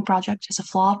Conveyance Tunnel project is a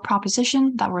flawed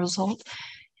proposition that will result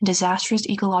in disastrous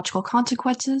ecological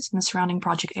consequences in the surrounding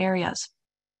project areas.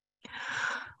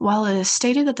 While it is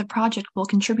stated that the project will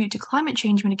contribute to climate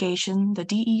change mitigation, the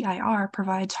DEIR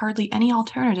provides hardly any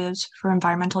alternatives for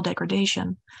environmental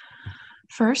degradation.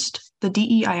 First, the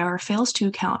DEIR fails to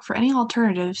account for any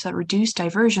alternatives that reduce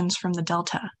diversions from the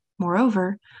delta.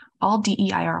 Moreover, all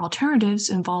DEIR alternatives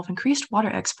involve increased water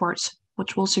exports,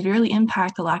 which will severely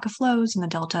impact the lack of flows in the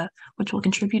delta, which will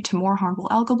contribute to more harmful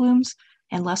algal blooms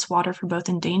and less water for both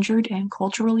endangered and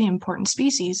culturally important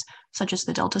species, such as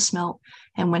the delta smelt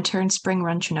and winter and spring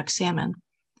run Chinook salmon.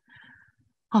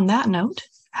 On that note,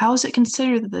 how is it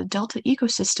considered that the delta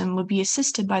ecosystem would be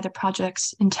assisted by the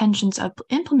project's intentions of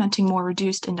implementing more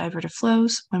reduced and diverted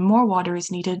flows when more water is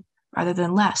needed rather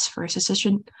than less for a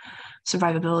sufficient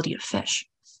survivability of fish?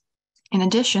 In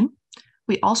addition,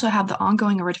 we also have the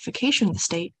ongoing aridification of the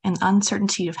state and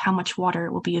uncertainty of how much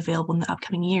water will be available in the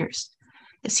upcoming years.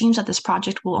 It seems that this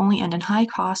project will only end in high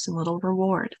cost and little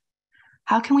reward.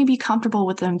 How can we be comfortable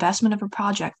with the investment of a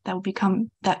project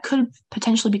that could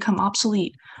potentially become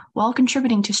obsolete while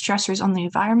contributing to stressors on the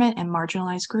environment and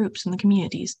marginalized groups in the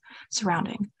communities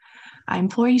surrounding? I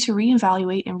implore you to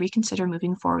reevaluate and reconsider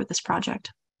moving forward with this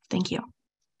project. Thank you.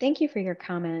 Thank you for your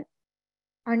comment.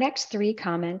 Our next three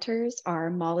commenters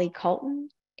are Molly Colton,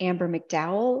 Amber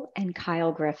McDowell, and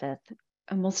Kyle Griffith.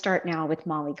 And we'll start now with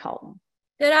Molly Colton.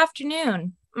 Good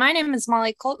afternoon. My name is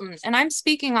Molly Colton, and I'm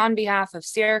speaking on behalf of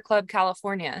Sierra Club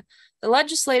California, the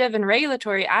legislative and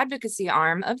regulatory advocacy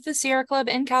arm of the Sierra Club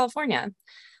in California.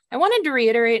 I wanted to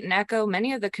reiterate and echo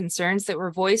many of the concerns that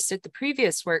were voiced at the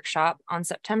previous workshop on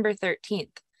September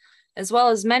 13th, as well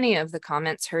as many of the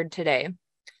comments heard today.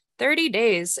 30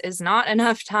 days is not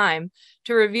enough time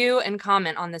to review and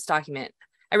comment on this document.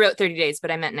 I wrote 30 days,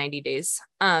 but I meant 90 days.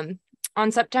 On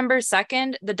September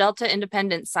 2nd, the Delta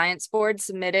Independent Science Board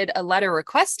submitted a letter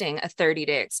requesting a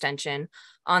 30-day extension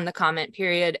on the comment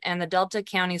period, and the Delta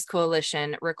Counties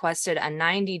Coalition requested a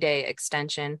 90-day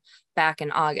extension back in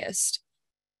August.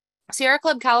 Sierra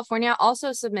Club California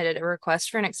also submitted a request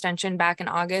for an extension back in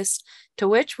August, to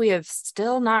which we have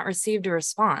still not received a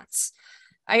response.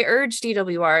 I urge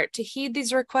DWR to heed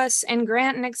these requests and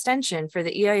grant an extension for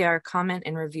the EIR comment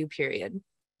and review period.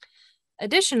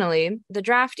 Additionally, the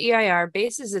draft EIR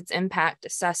bases its impact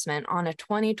assessment on a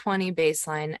 2020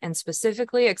 baseline and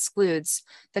specifically excludes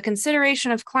the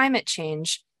consideration of climate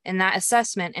change in that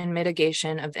assessment and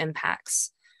mitigation of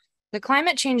impacts. The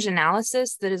climate change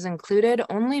analysis that is included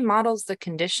only models the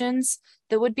conditions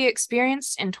that would be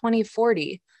experienced in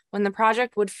 2040 when the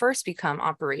project would first become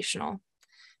operational.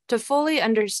 To fully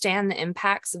understand the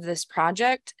impacts of this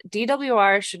project,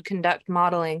 DWR should conduct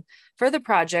modeling for the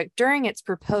project during its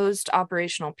proposed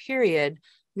operational period,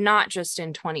 not just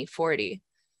in 2040.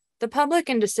 The public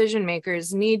and decision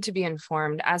makers need to be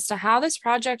informed as to how this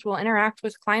project will interact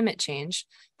with climate change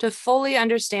to fully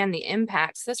understand the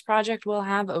impacts this project will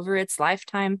have over its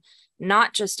lifetime,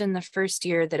 not just in the first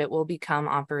year that it will become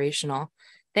operational.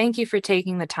 Thank you for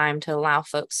taking the time to allow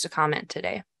folks to comment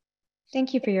today.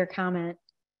 Thank you for your comment.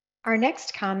 Our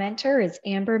next commenter is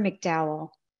Amber McDowell.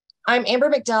 I'm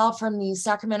Amber McDowell from the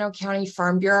Sacramento County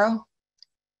Farm Bureau.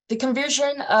 The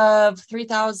conversion of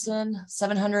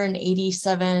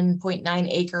 3,787.9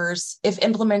 acres, if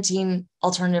implementing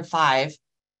alternative 5,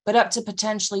 but up to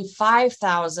potentially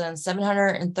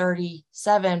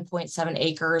 5,737.7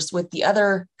 acres with the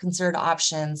other considered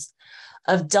options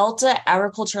of Delta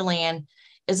agriculture land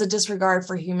is a disregard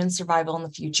for human survival in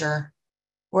the future.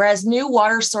 Whereas new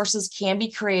water sources can be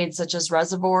created, such as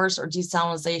reservoirs or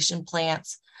desalination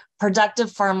plants, productive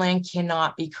farmland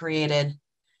cannot be created.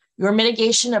 Your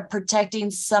mitigation of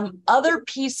protecting some other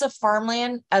piece of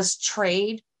farmland as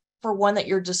trade for one that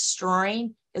you're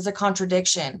destroying is a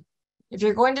contradiction. If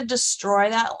you're going to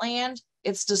destroy that land,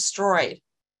 it's destroyed.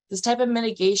 This type of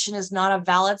mitigation is not a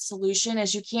valid solution,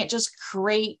 as you can't just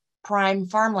create prime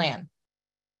farmland.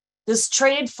 This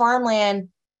traded farmland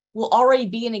will already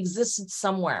be in existence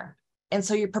somewhere. And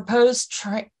so your proposed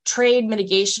trade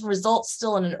mitigation results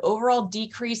still in an overall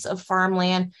decrease of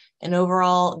farmland and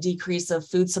overall decrease of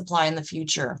food supply in the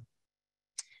future.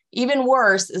 Even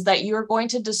worse is that you are going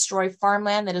to destroy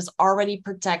farmland that is already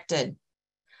protected.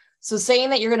 So saying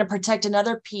that you're going to protect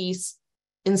another piece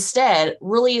instead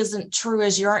really isn't true,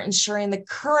 as you aren't ensuring the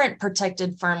current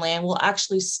protected farmland will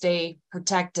actually stay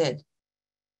protected.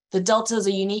 The Delta is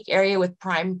a unique area with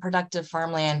prime productive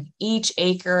farmland. Each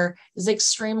acre is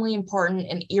extremely important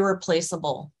and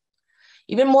irreplaceable.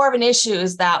 Even more of an issue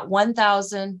is that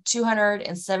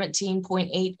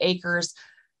 1,217.8 acres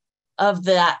of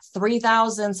that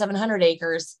 3,700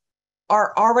 acres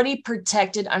are already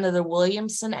protected under the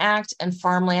Williamson Act and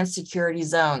farmland security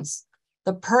zones.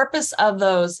 The purpose of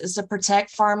those is to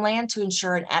protect farmland to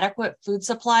ensure an adequate food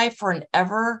supply for an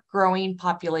ever-growing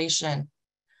population.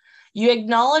 You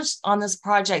acknowledged on this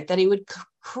project that it would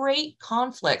create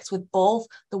conflicts with both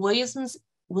the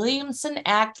Williamson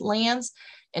Act lands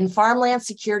and farmland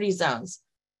security zones,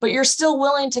 but you're still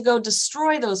willing to go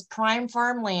destroy those prime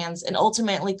farmlands and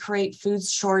ultimately create food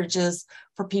shortages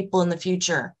for people in the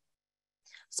future.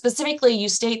 Specifically, you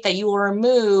state that you will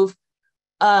remove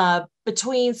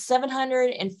between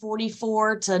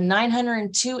 744 to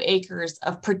 902 acres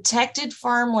of protected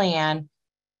farmland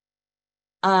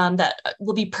that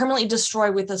will be permanently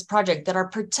destroyed with this project that are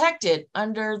protected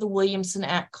under the Williamson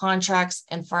Act contracts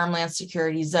and farmland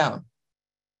security zone.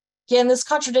 Again, this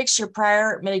contradicts your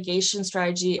prior mitigation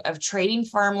strategy of trading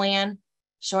farmland,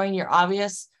 showing your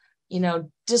obvious,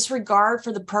 disregard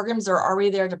for the programs that are already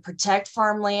there to protect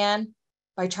farmland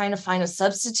by trying to find a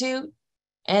substitute,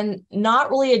 and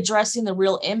not really addressing the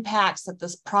real impacts that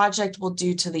this project will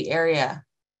do to the area.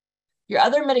 Your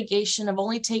other mitigation of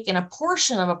only taking a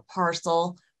portion of a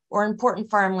parcel or important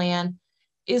farmland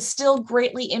is still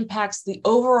greatly impacts the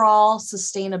overall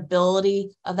sustainability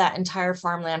of that entire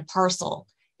farmland parcel.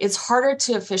 It's harder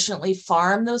to efficiently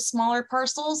farm those smaller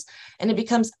parcels, and it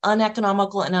becomes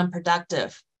uneconomical and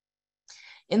unproductive.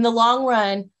 In the long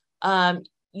run,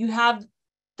 you have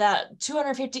that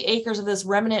 250 acres of this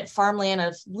remnant farmland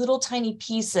of little tiny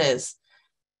pieces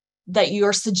that you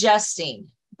are suggesting.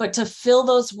 But to fill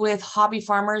those with hobby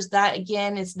farmers, that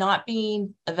again is not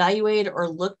being evaluated or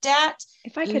looked at.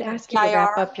 If I could ask you to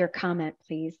wrap up your comment,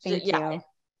 please. Thank you.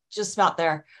 Just about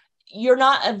there. You're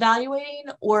not evaluating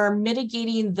or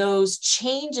mitigating those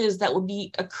changes that will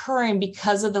be occurring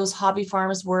because of those hobby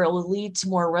farms, where it will lead to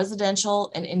more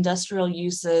residential and industrial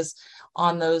uses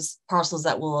on those parcels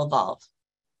that will evolve.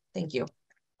 Thank you.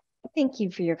 Thank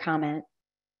you for your comment.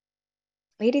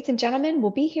 Ladies and gentlemen,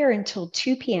 we'll be here until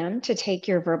 2 p.m. to take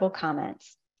your verbal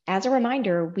comments. As a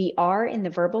reminder, we are in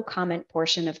the verbal comment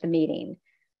portion of the meeting.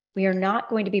 We are not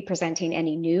going to be presenting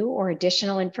any new or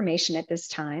additional information at this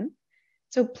time.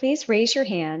 So please raise your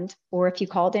hand, or if you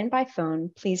called in by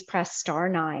phone, please press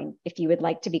 *9 if you would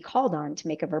like to be called on to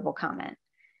make a verbal comment.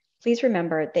 Please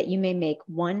remember that you may make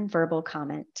one verbal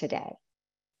comment today.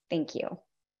 Thank you.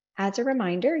 As a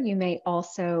reminder, you may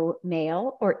also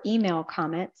mail or email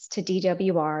comments to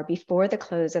DWR before the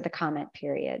close of the comment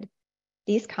period.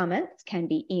 These comments can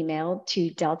be emailed to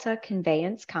Delta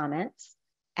Conveyance Comments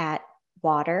at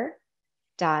water.ca.gov.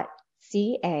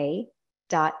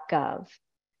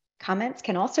 Comments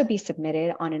can also be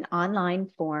submitted on an online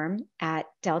form at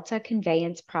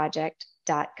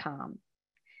deltaconveyanceproject.com.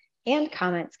 And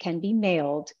comments can be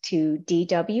mailed to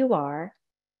DWR,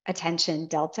 Attention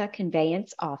Delta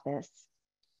Conveyance Office,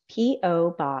 P.O.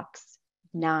 Box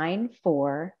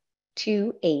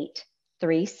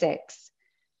 942836,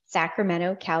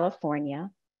 Sacramento,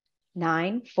 California,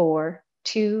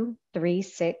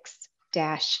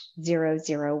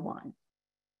 94236-001.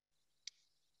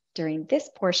 During this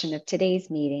portion of today's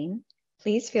meeting,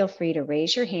 please feel free to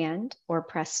raise your hand or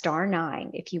press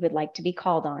 *9 if you would like to be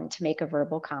called on to make a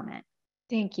verbal comment.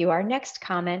 Thank you. Our next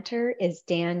commenter is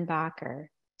Dan Bacher.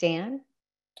 Dan?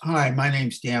 Hi, my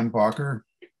name's Dan Barker,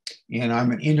 and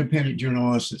I'm an independent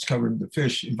journalist that's covered the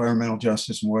fish, environmental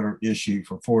justice, and water issue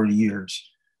for 40 years.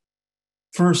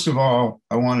 First of all,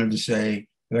 I wanted to say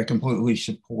that I completely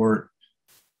support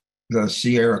the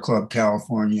Sierra Club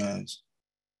California's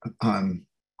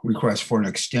request for an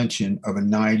extension of a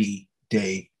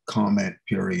 90-day comment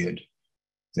period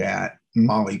that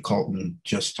Molly Colton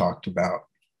just talked about.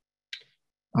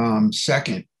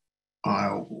 Second,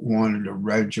 I wanted to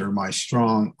register my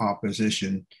strong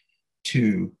opposition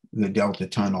to the Delta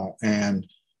Tunnel and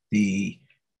the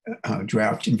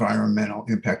draft environmental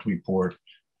impact report.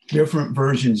 Different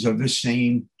versions of the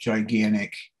same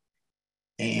gigantic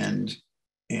and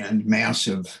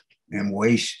massive and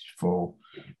wasteful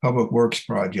public works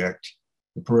project,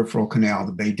 the Peripheral Canal,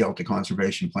 the Bay Delta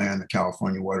Conservation Plan, the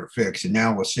California Water Fix, and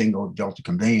now a single Delta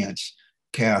Conveyance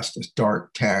cast a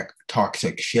dark,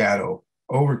 toxic shadow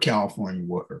over California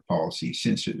water policy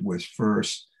since it was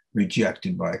first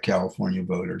rejected by California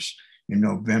voters in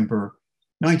November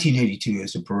 1982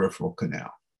 as a peripheral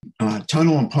canal.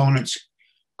 Tunnel opponents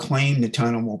claim the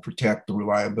tunnel will protect the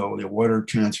reliability of water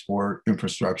transport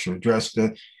infrastructure, address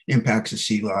the impacts of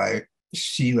sea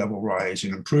level rise,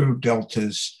 and improve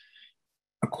Delta's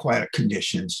aquatic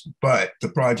conditions, but the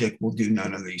project will do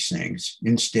none of these things.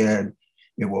 Instead,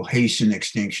 it will hasten the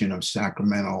extinction of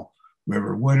Sacramento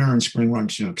River winter and spring run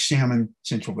Chinook salmon,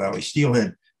 Central Valley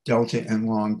steelhead, Delta and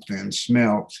longfin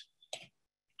smelt,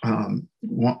 and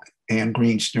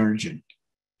green sturgeon.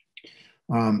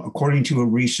 According to a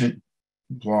recent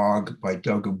blog by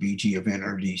Doug Obigi of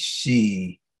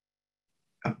NRDC,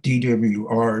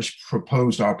 DWR's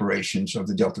proposed operations of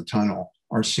the Delta Tunnel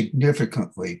are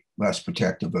significantly less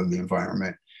protective of the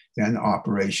environment than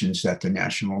operations that the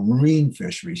National Marine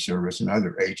Fishery Service and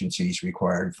other agencies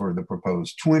required for the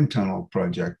proposed Twin Tunnel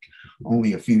project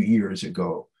only a few years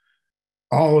ago.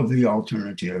 All of the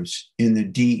alternatives in the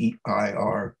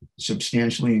DEIR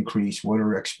substantially increase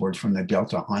water exports from the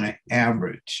Delta on an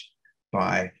average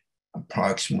by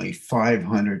approximately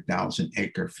 500,000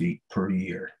 acre feet per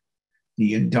year.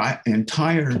 The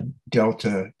entire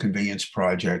Delta Conveyance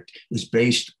project is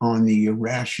based on the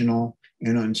irrational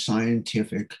and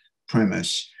unscientific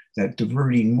premise that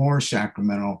diverting more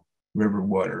Sacramento River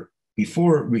water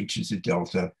before it reaches the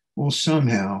Delta will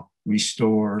somehow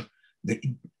restore the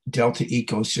Delta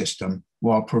ecosystem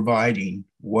while providing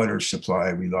water supply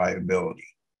reliability.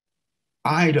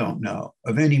 I don't know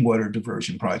of any water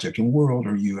diversion project in world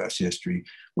or US history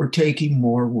where taking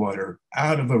more water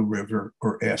out of a river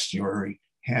or estuary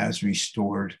has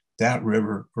restored that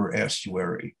river or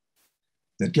estuary.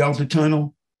 The Delta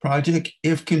Tunnel project,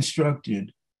 if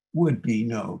constructed, would be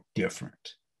no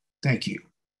different. Thank you.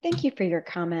 Thank you for your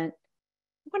comment.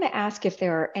 I want to ask if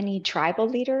there are any tribal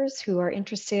leaders who are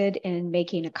interested in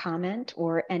making a comment,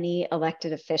 or any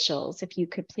elected officials. If you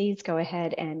could please go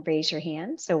ahead and raise your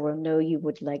hand so we'll know you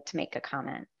would like to make a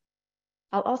comment.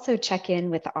 I'll also check in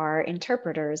with our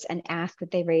interpreters and ask that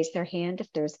they raise their hand if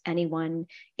there's anyone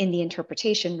in the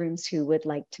interpretation rooms who would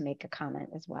like to make a comment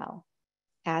as well.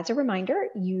 As a reminder,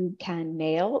 you can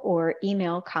mail or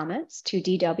email comments to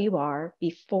DWR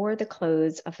before the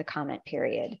close of the comment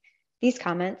period. These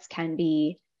comments can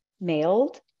be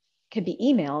emailed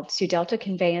to Delta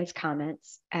Conveyance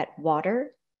Comments at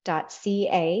water.ca.gov.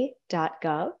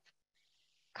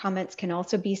 Comments can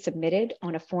also be submitted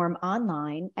on a form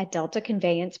online at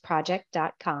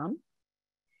deltaconveyanceproject.com.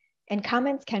 And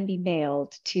comments can be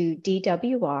mailed to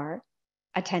DWR,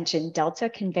 attention Delta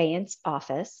Conveyance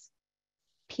Office,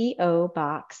 P.O.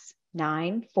 Box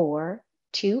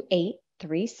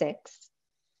 942836,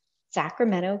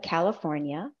 Sacramento,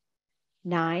 California,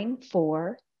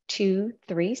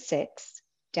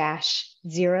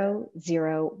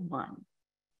 94236-001.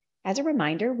 As a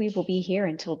reminder, we will be here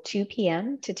until 2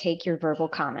 p.m. to take your verbal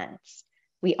comments.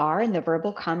 We are in the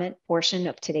verbal comment portion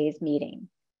of today's meeting.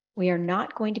 We are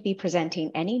not going to be presenting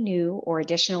any new or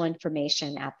additional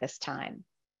information at this time.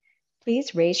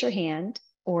 Please raise your hand,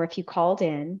 or if you called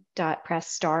in,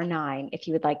 press *9 if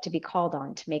you would like to be called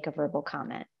on to make a verbal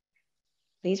comment.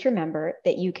 Please remember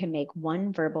that you can make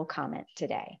one verbal comment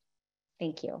today.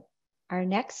 Thank you. Our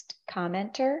next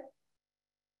commenter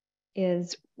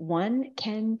is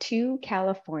Ken 2,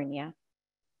 California.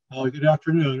 Good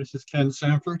afternoon. This is Ken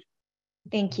Sanford.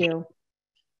 Thank you.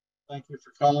 Thank you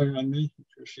for calling on me.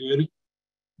 Appreciate it.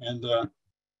 And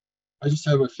I just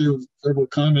have a few verbal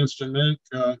comments to make.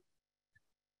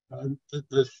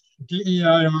 The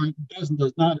DEIR does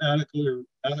not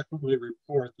adequately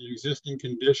report the existing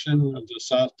condition of the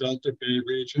South Delta Bay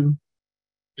region.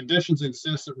 Conditions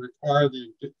exist that require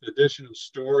the addition of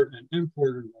stored and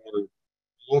imported water,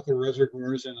 local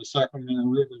reservoirs, and the Sacramento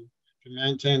River to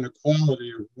maintain the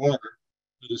quality of water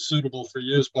that is suitable for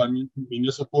use by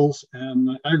municipals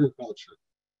and agriculture.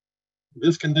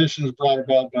 This condition is brought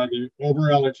about by the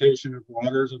over-allocation of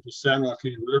waters of the San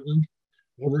Joaquin River,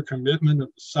 overcommitment of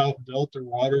the South Delta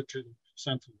water to the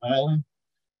Central Valley,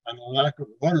 and the lack of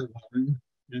water loading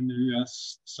in the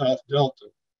South Delta.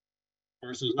 Of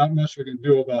course, there's not much we can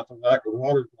do about the lack of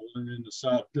water loading in the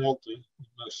South Delta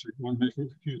unless you want to make a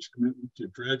huge commitment to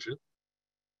dredge it.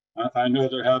 I know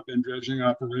there have been dredging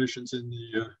operations in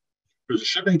for the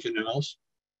shipping canals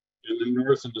in the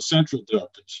North and the Central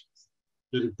Deltas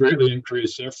that have greatly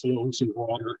increased their flows of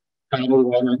water, tidal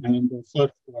water, and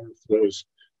flood water flows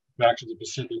back to the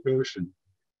Pacific Ocean.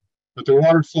 But the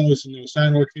water flows in the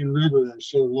San Joaquin River are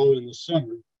so low in the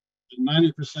summer that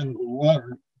 90% of the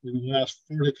water in the last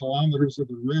 40 kilometers of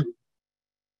the river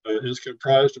is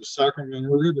comprised of Sacramento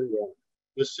River water.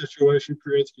 This situation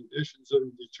creates conditions that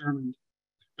are determined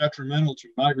detrimental to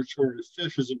migratory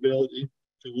fish's ability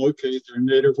to locate their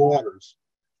native waters.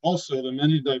 Also, the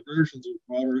many diversions of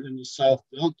water in the South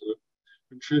Delta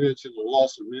contribute to the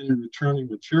loss of many returning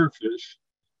mature fish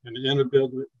and the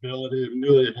inability of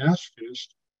newly hatched fish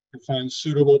to find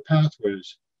suitable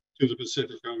pathways to the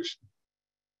Pacific Ocean.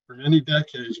 For many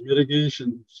decades,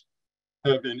 mitigations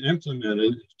have been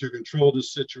implemented to control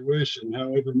this situation.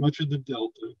 However, much of the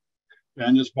Delta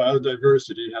and its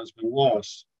biodiversity has been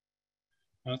lost.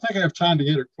 I think I have time to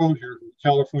get a quote here from the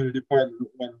California Department of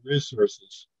Water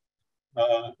Resources.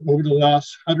 Over the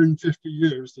last 150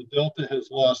 years, the Delta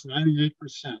has lost 98%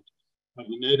 of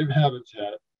the native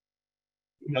habitat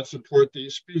that support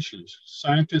these species.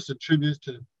 Scientists attribute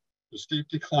to the steep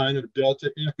decline of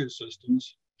Delta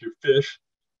ecosystems to fish,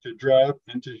 to drought,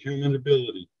 and to human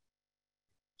activity,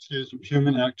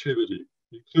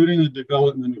 including the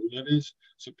development of levees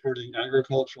supporting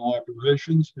agricultural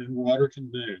operations and water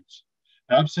conveyance.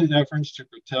 Absent efforts to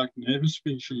protect native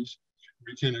species,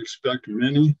 we can expect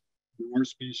many more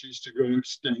species to go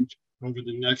extinct over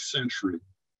the next century.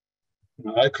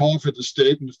 I call for the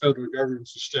state and the federal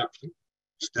governments to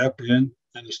step in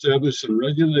and establish some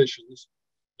regulations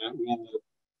that will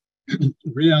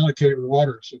reallocate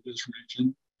waters of this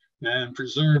region and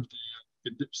preserve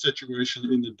the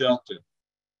situation in the Delta.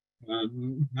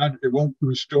 It won't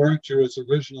restore it to its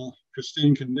original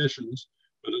pristine conditions,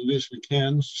 but at least we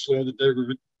can slow the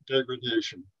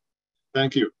degradation.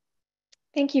 Thank you.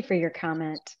 Thank you for your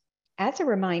comment. As a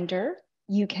reminder,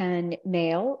 you can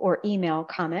mail or email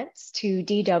comments to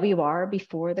DWR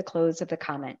before the close of the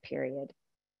comment period.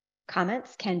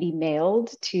 Comments can be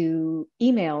emailed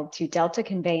to Delta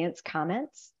Conveyance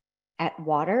Comments at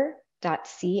water.ca.gov.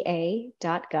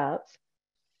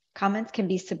 Comments can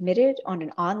be submitted on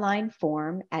an online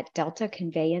form at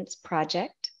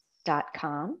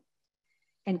deltaconveyanceproject.com.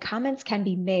 And comments can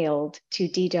be mailed to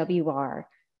DWR,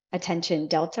 attention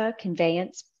Delta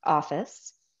Conveyance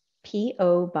Office,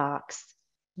 P.O. Box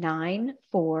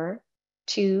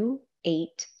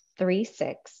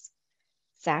 942836,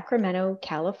 Sacramento,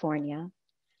 California,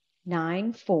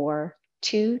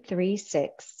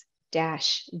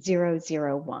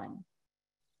 94236-001.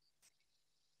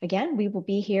 Again, we will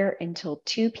be here until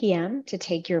 2 p.m. to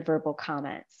take your verbal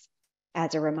comments.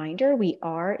 As a reminder, we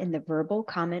are in the verbal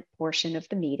comment portion of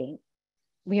the meeting.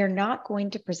 We are not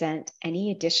going to present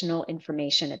any additional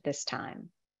information at this time.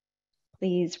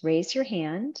 Please raise your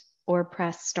hand or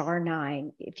press star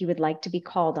 9 if you would like to be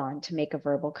called on to make a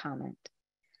verbal comment.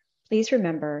 Please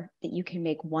remember that you can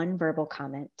make one verbal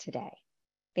comment today.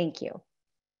 Thank you.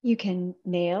 You can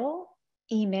email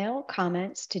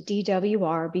comments to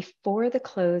DWR before the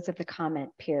close of the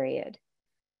comment period.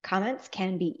 Comments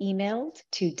can be emailed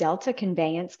to Delta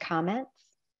Conveyance Comments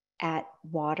at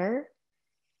water.ca.gov.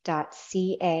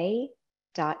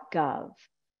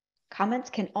 Comments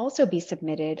can also be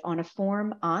submitted on a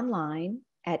form online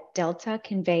at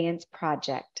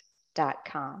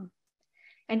deltaconveyanceproject.com.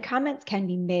 And comments can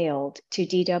be mailed to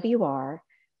DWR,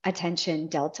 attention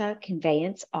Delta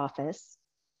Conveyance Office,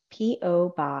 P.O.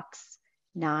 Box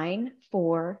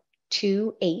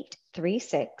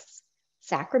 942836,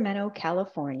 Sacramento,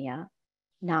 California,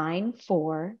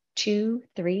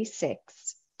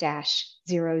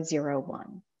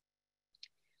 94236-001.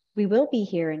 We will be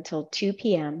here until 2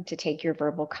 p.m. to take your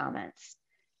verbal comments.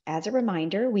 As a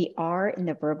reminder, we are in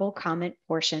the verbal comment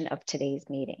portion of today's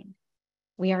meeting.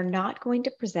 We are not going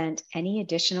to present any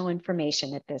additional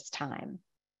information at this time.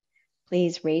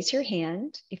 Please raise your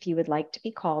hand if you would like to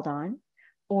be called on,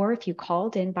 or if you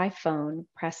called in by phone,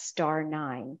 press star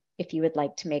 9 if you would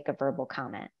like to make a verbal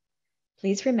comment.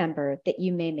 Please remember that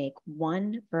you may make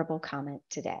one verbal comment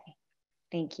today.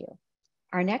 Thank you.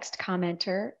 Our next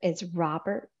commenter is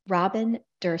Robin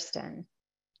Durston.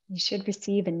 You should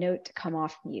receive a note to come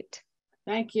off mute.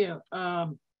 Thank you.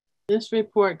 This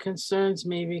report concerns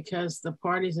me because the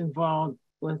parties involved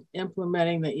with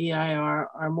implementing the EIR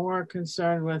are more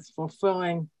concerned with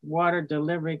fulfilling water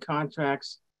delivery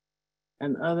contracts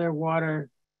and other water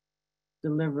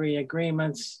delivery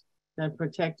agreements than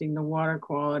protecting the water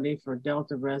quality for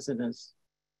Delta residents.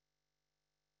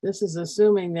 This is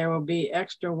assuming there will be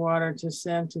extra water to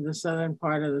send to the southern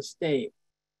part of the state.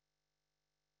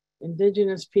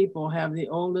 Indigenous people have the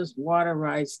oldest water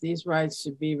rights. These rights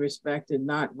should be respected,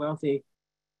 not wealthy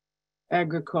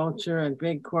agriculture and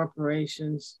big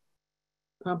corporations.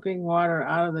 Pumping water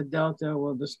out of the Delta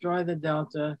will destroy the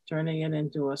Delta, turning it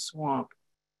into a swamp.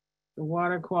 The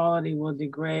water quality will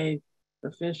degrade,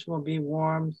 the fish will be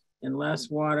warmed in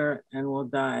less water and will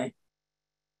die.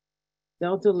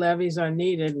 Delta levees are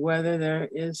needed whether there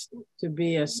is to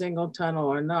be a single tunnel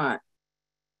or not.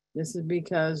 This is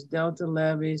because Delta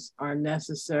levees are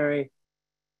necessary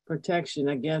protection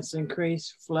against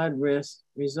increased flood risk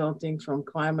resulting from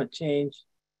climate change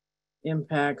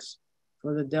impacts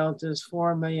for the Delta's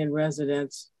 4 million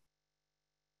residents,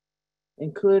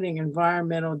 including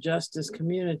environmental justice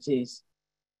communities.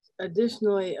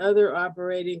 Additionally, other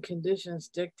operating conditions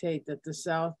dictate that the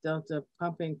South Delta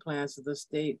pumping plants of the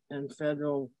state and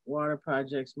federal water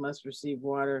projects must receive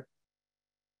water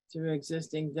through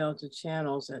existing Delta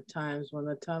channels at times when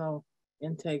the tunnel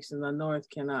intakes in the north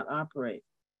cannot operate.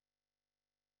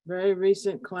 Very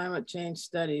recent climate change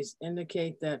studies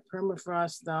indicate that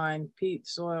permafrost thawing, peat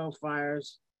soil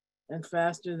fires, and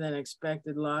faster than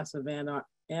expected loss of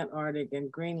Antarctic and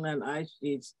Greenland ice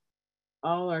sheets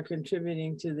all are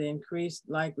contributing to the increased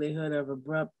likelihood of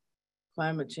abrupt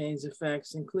climate change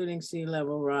effects, including sea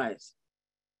level rise.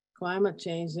 Climate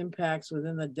change impacts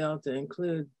within the Delta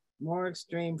include more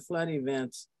extreme flood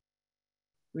events,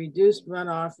 reduced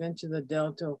runoff into the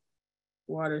Delta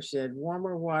watershed,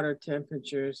 warmer water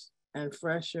temperatures, and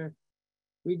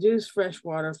reduced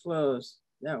freshwater flows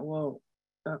that will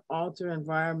alter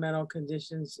environmental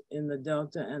conditions in the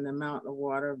Delta and the amount of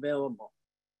water available.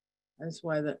 That's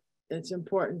why it's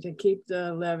important to keep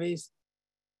the levees.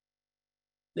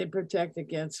 They protect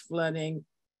against flooding.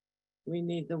 We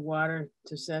need the water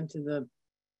to send to the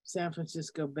San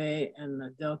Francisco Bay and the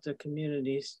Delta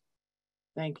communities.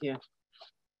 Thank you.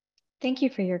 Thank you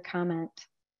for your comment.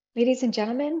 Ladies and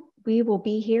gentlemen, we will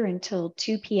be here until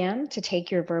 2 p.m. to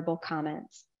take your verbal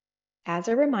comments. As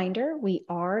a reminder, we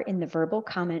are in the verbal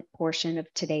comment portion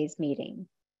of today's meeting.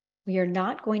 We are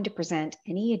not going to present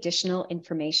any additional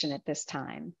information at this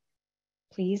time.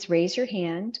 Please raise your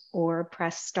hand or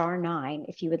press *9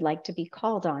 if you would like to be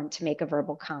called on to make a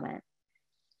verbal comment.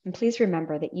 And please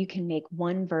remember that you can make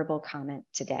one verbal comment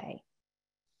today.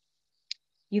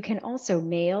 You can also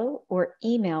mail or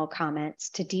email comments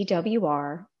to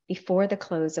DWR before the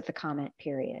close of the comment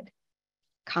period.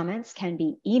 Comments can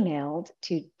be emailed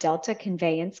to Delta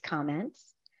Conveyance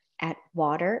Comments at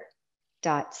water.ca.gov.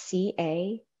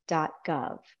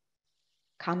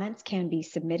 Comments can be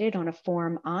submitted on a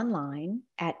form online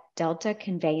at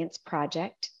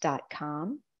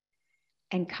deltaconveyanceproject.com,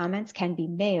 and comments can be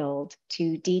mailed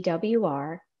to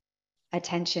DWR,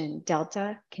 attention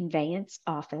Delta Conveyance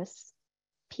Office,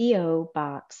 P.O.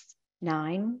 Box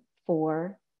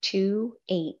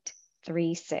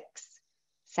 942836,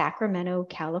 Sacramento,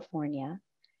 California,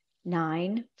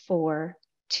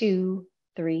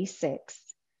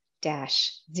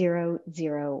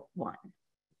 94236-001.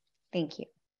 Thank you.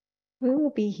 We will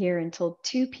be here until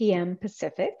 2 p.m.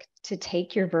 Pacific to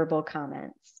take your verbal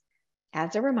comments.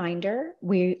 As a reminder,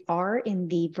 we are in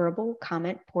the verbal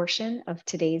comment portion of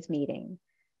today's meeting.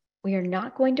 We are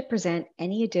not going to present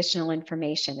any additional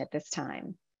information at this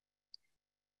time.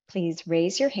 Please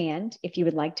raise your hand if you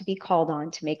would like to be called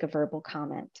on to make a verbal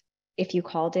comment. If you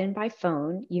called in by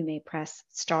phone, you may press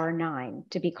 *9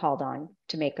 to be called on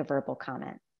to make a verbal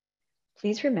comment.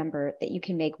 Please remember that you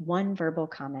can make one verbal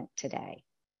comment today.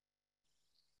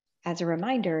 As a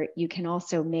reminder, you can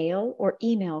also mail or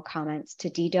email comments to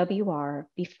DWR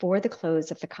before the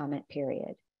close of the comment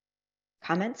period.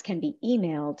 Comments can be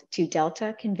emailed to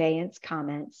Delta Conveyance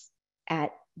Comments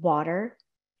at water.ca.gov.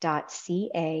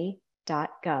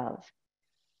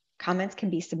 Comments can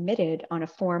be submitted on a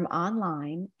form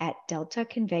online at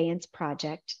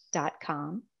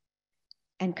deltaconveyanceproject.com,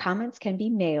 and comments can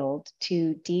be mailed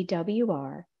to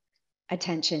DWR,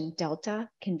 attention Delta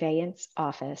Conveyance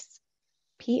Office,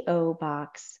 P.O.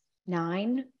 Box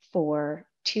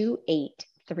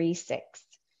 942836,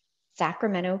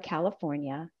 Sacramento,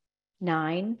 California,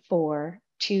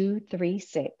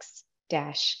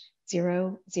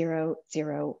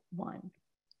 94236-0001.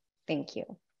 Thank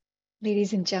you.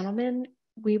 Ladies and gentlemen,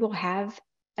 we will have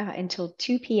until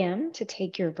 2 p.m. to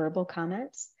take your verbal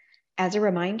comments. As a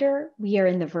reminder, we are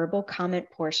in the verbal comment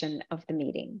portion of the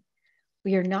meeting.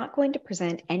 We are not going to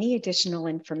present any additional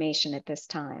information at this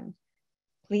time.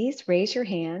 Please raise your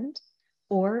hand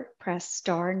or press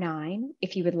 *9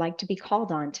 if you would like to be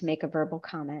called on to make a verbal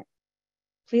comment.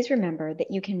 Please remember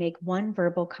that you can make one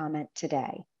verbal comment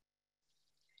today.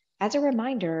 As a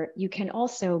reminder, you can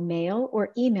also mail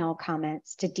or email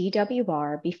comments to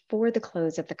DWR before the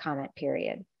close of the comment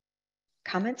period.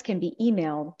 Comments can be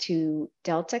emailed to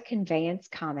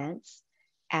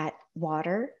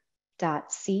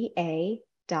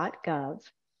deltaconveyancecomments@water.ca.gov.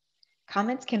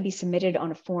 Comments can be submitted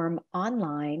on a form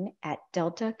online at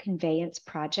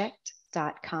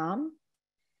deltaconveyanceproject.com,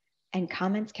 and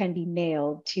comments can be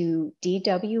mailed to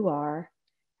DWR,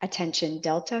 attention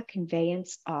Delta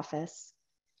Conveyance Office,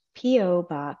 P.O.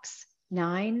 Box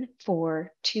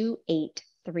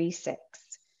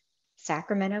 942836,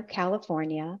 Sacramento,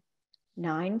 California,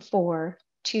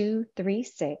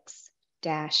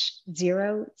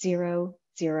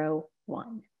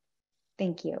 94236-0001.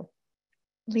 Thank you.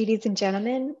 Ladies and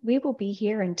gentlemen, we will be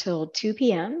here until 2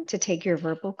 p.m. to take your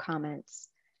verbal comments.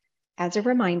 As a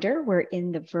reminder, we're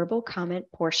in the verbal comment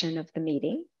portion of the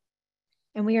meeting,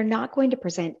 and we are not going to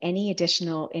present any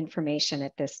additional information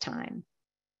at this time.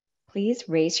 Please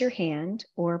raise your hand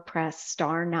or press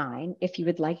 *9 if you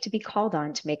would like to be called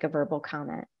on to make a verbal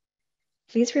comment.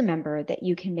 Please remember that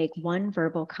you can make one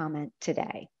verbal comment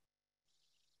today.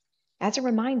 As a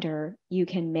reminder, you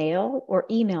can mail or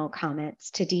email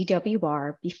comments to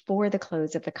DWR before the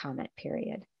close of the comment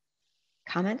period.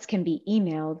 Comments can be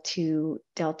emailed to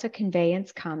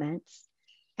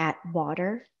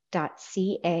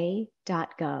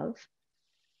deltaconveyancecomments@water.ca.gov.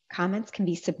 Comments can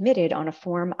be submitted on a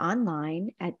form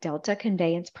online at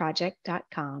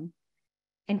deltaconveyanceproject.com,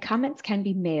 and comments can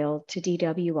be mailed to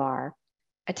DWR,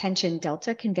 attention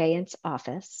Delta Conveyance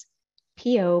Office,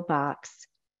 P.O. Box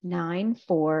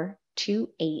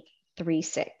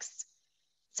 942836,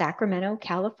 Sacramento,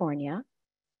 California,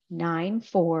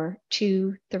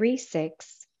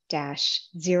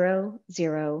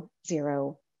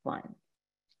 94236-0001.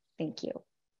 Thank you.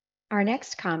 Our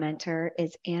next commenter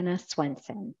is Anna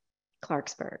Swenson,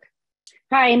 Clarksburg.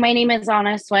 Hi, my name is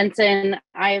Anna Swenson.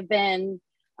 I have been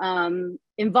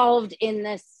involved in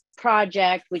this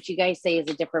project, which you guys say is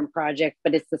a different project,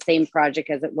 but it's the same project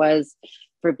as it was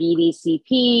for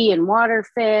BDCP and Water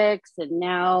Fix, and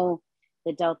now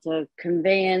the Delta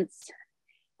Conveyance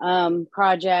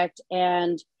project.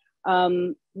 And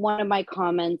one of my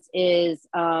comments is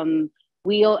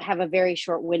we'll have a very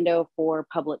short window for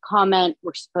public comment.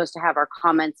 We're supposed to have our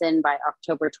comments in by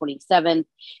October 27th.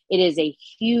 It is a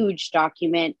huge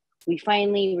document. We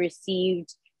finally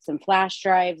received some flash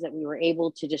drives that we were able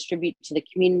to distribute to the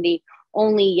community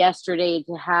only yesterday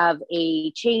to have a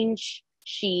change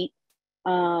sheet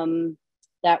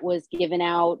that was given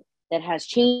out that has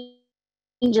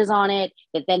changes on it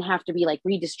that then have to be like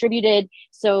redistributed.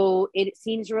 So it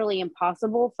seems really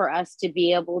impossible for us to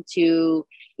be able to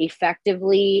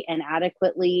effectively and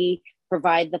adequately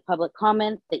provide the public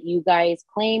comment that you guys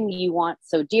claim you want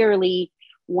so dearly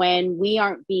when we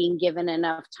aren't being given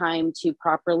enough time to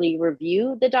properly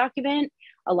review the document.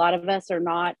 A lot of us are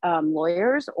not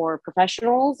lawyers or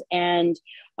professionals, and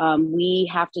we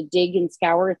have to dig and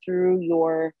scour through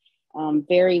your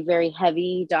very, very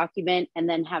heavy document and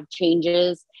then have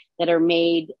changes that are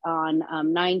made on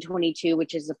 9/22,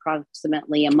 which is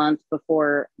approximately a month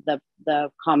before the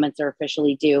comments are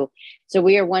officially due. So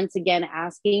we are once again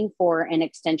asking for an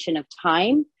extension of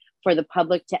time for the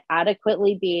public to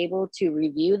adequately be able to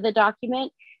review the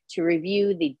document, to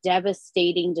review the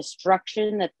devastating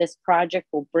destruction that this project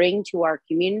will bring to our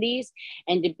communities,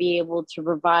 and to be able to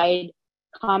provide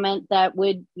comment that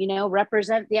would,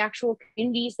 represent the actual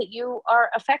communities that you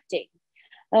are affecting.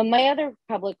 My other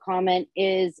public comment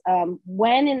is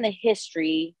when in the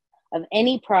history of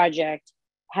any project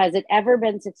has it ever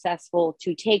been successful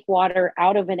to take water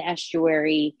out of an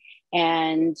estuary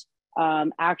and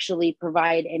actually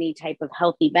provide any type of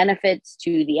healthy benefits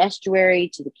to the estuary,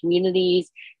 to the communities,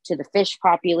 to the fish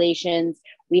populations?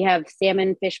 We have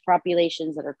salmon fish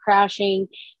populations that are crashing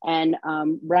and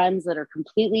runs that are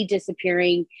completely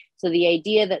disappearing. So the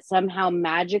idea that somehow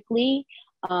magically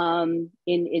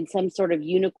in some sort of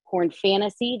unicorn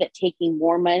fantasy that taking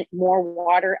more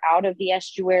water out of the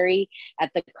estuary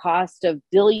at the cost of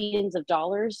billions of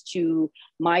dollars to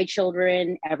my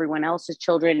children, everyone else's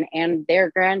children, and their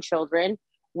grandchildren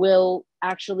will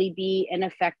actually be an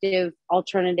effective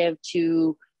alternative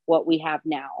to what we have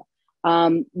now.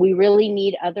 We really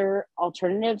need other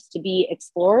alternatives to be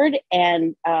explored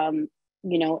and,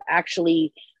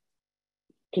 actually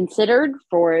considered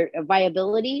for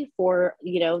viability for,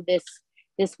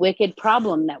 this wicked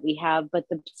problem that we have. But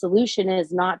the solution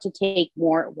is not to take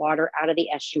more water out of the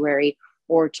estuary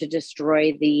or to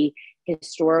destroy the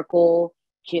historical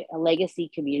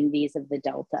legacy communities of the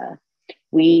Delta.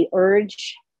 We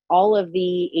urge all of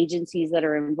the agencies that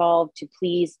are involved to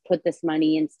please put this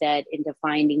money instead into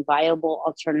finding viable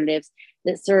alternatives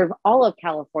that serve all of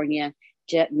California,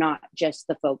 not just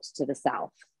the folks to the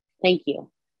south. Thank you.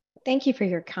 Thank you for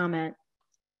your comment.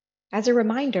 As a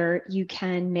reminder, you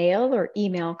can mail or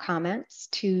email comments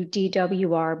to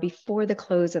DWR before the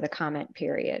close of the comment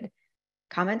period.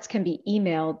 Comments can be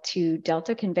emailed to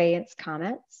Delta Conveyance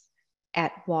Comments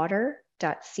at water.ca.gov.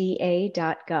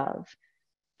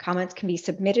 Comments can be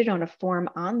submitted on a form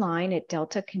online at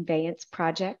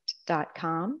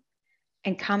deltaconveyanceproject.com,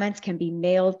 and comments can be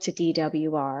mailed to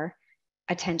DWR,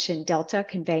 attention Delta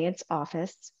Conveyance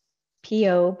Office,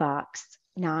 P.O. Box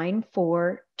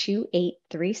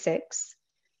 942836,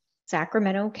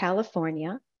 Sacramento,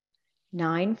 California,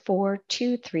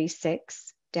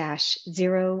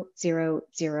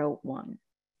 94236-0001.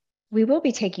 We will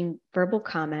be taking verbal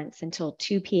comments until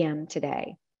 2 p.m.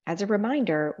 today. As a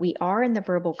reminder, we are in the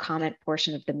verbal comment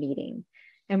portion of the meeting,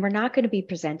 and we're not going to be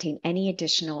presenting any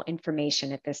additional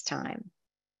information at this time.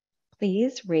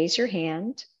 Please raise your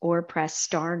hand or press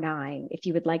star 9 if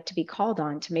you would like to be called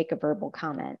on to make a verbal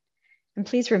comment. And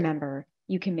please remember,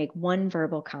 you can make one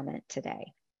verbal comment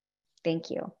today.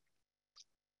 Thank you.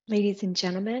 Ladies and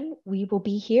gentlemen, we will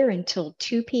be here until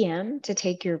 2 p.m. to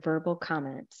take your verbal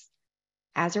comments.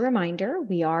 As a reminder,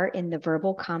 we are in the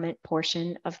verbal comment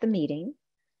portion of the meeting.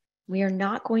 We are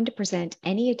not going to present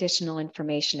any additional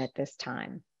information at this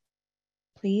time.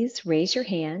 Please raise your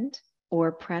hand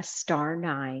or press star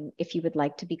 9 if you would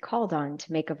like to be called on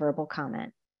to make a verbal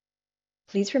comment.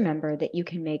 Please remember that you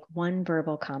can make one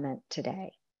verbal comment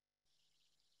today.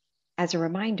 As a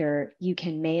reminder, you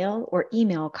can mail or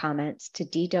email comments to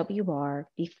DWR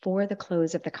before the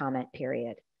close of the comment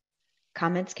period.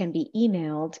 Comments can be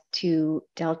emailed to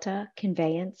Delta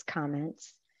Conveyance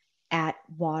Comments at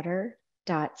water.ca.gov.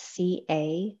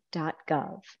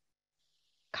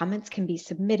 Comments can be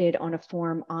submitted on a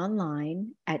form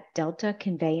online at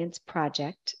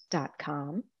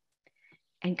deltaconveyanceproject.com,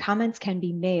 and comments can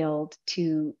be mailed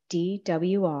to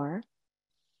DWR,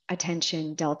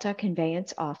 attention Delta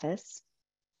Conveyance Office,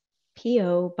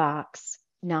 P.O. Box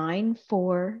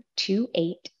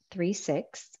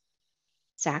 942836,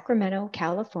 Sacramento,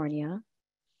 California,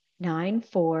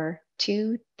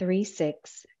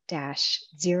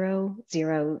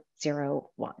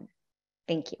 94236-0001.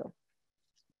 Thank you.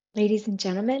 Ladies and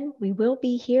gentlemen, we will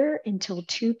be here until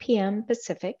 2 p.m.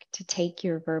 Pacific to take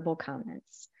your verbal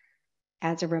comments.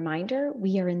 As a reminder,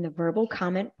 we are in the verbal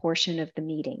comment portion of the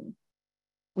meeting.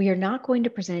 We are not going to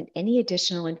present any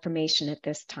additional information at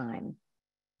this time.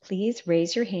 Please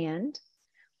raise your hand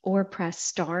or press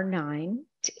star 9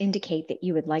 to indicate that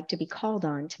you would like to be called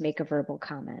on to make a verbal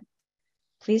comment.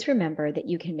 Please remember that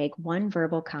you can make one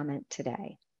verbal comment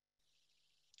today.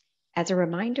 As a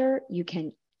reminder, you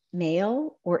can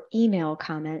mail or email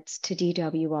comments to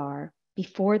DWR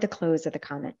before the close of the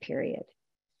comment period.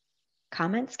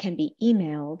 Comments can be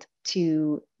emailed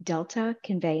to Delta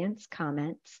Conveyance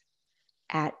Comments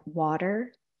at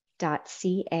water.ca.gov.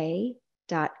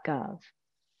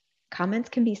 Comments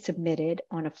can be submitted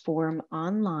on a form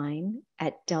online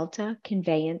at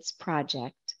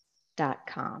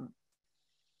deltaconveyanceproject.com.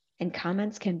 And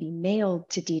comments can be mailed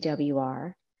to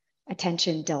DWR,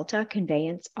 attention Delta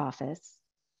Conveyance Office,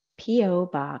 P.O.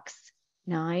 Box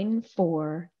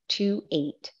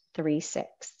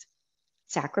 942836,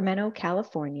 Sacramento,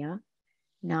 California,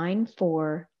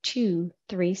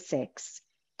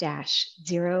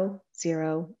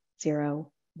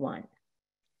 94236-0001.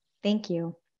 Thank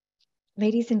you.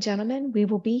 Ladies and gentlemen, we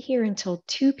will be here until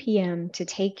 2 p.m. to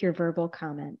take your verbal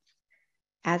comments.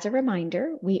 As a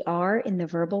reminder, we are in the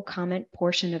verbal comment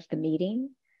portion of the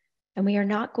meeting, and we are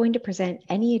not going to present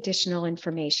any additional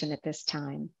information at this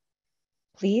time.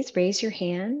 Please raise your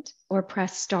hand or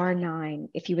press star 9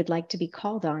 if you would like to be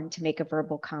called on to make a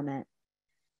verbal comment.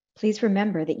 Please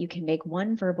remember that you can make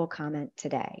one verbal comment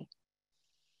today.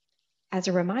 As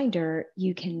a reminder,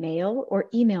 you can mail or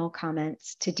email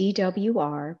comments to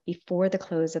DWR before the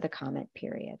close of the comment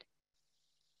period.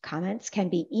 Comments can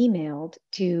be emailed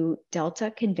to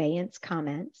Delta Conveyance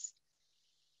Comments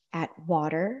at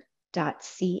water.ca.gov.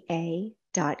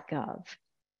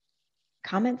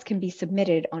 Comments can be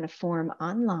submitted on a form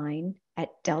online at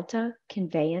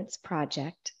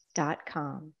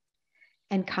deltaconveyanceproject.com,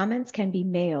 and comments can be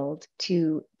mailed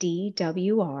to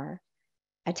DWR,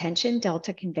 attention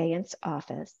Delta Conveyance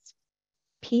Office,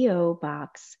 P.O.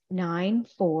 Box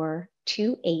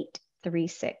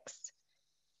 942836,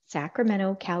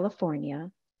 Sacramento,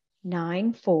 California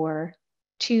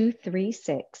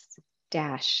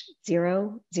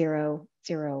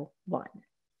 94236-0001.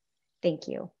 Thank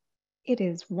you. It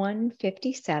is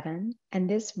 1:57, and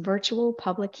this virtual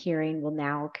public hearing will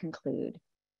now conclude.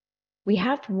 We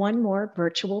have one more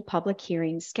virtual public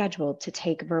hearing scheduled to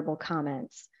take verbal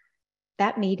comments.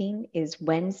 That meeting is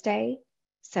Wednesday,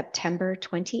 September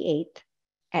 28th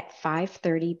at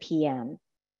 5:30 p.m.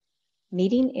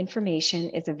 Meeting information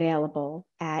is available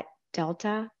at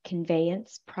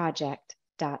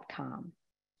deltaconveyanceproject.com.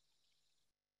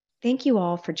 Thank you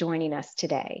all for joining us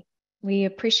today. We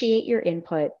appreciate your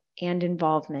input and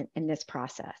involvement in this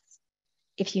process.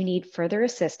 If you need further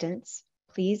assistance,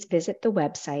 please visit the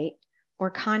website or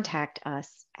contact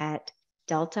us at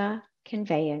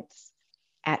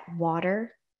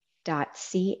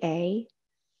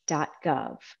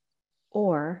deltaconveyance@water.ca.gov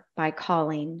or by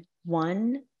calling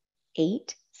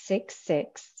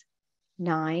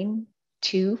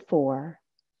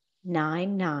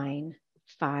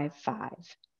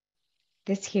 1-866-924-9955.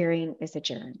 This hearing is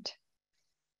adjourned.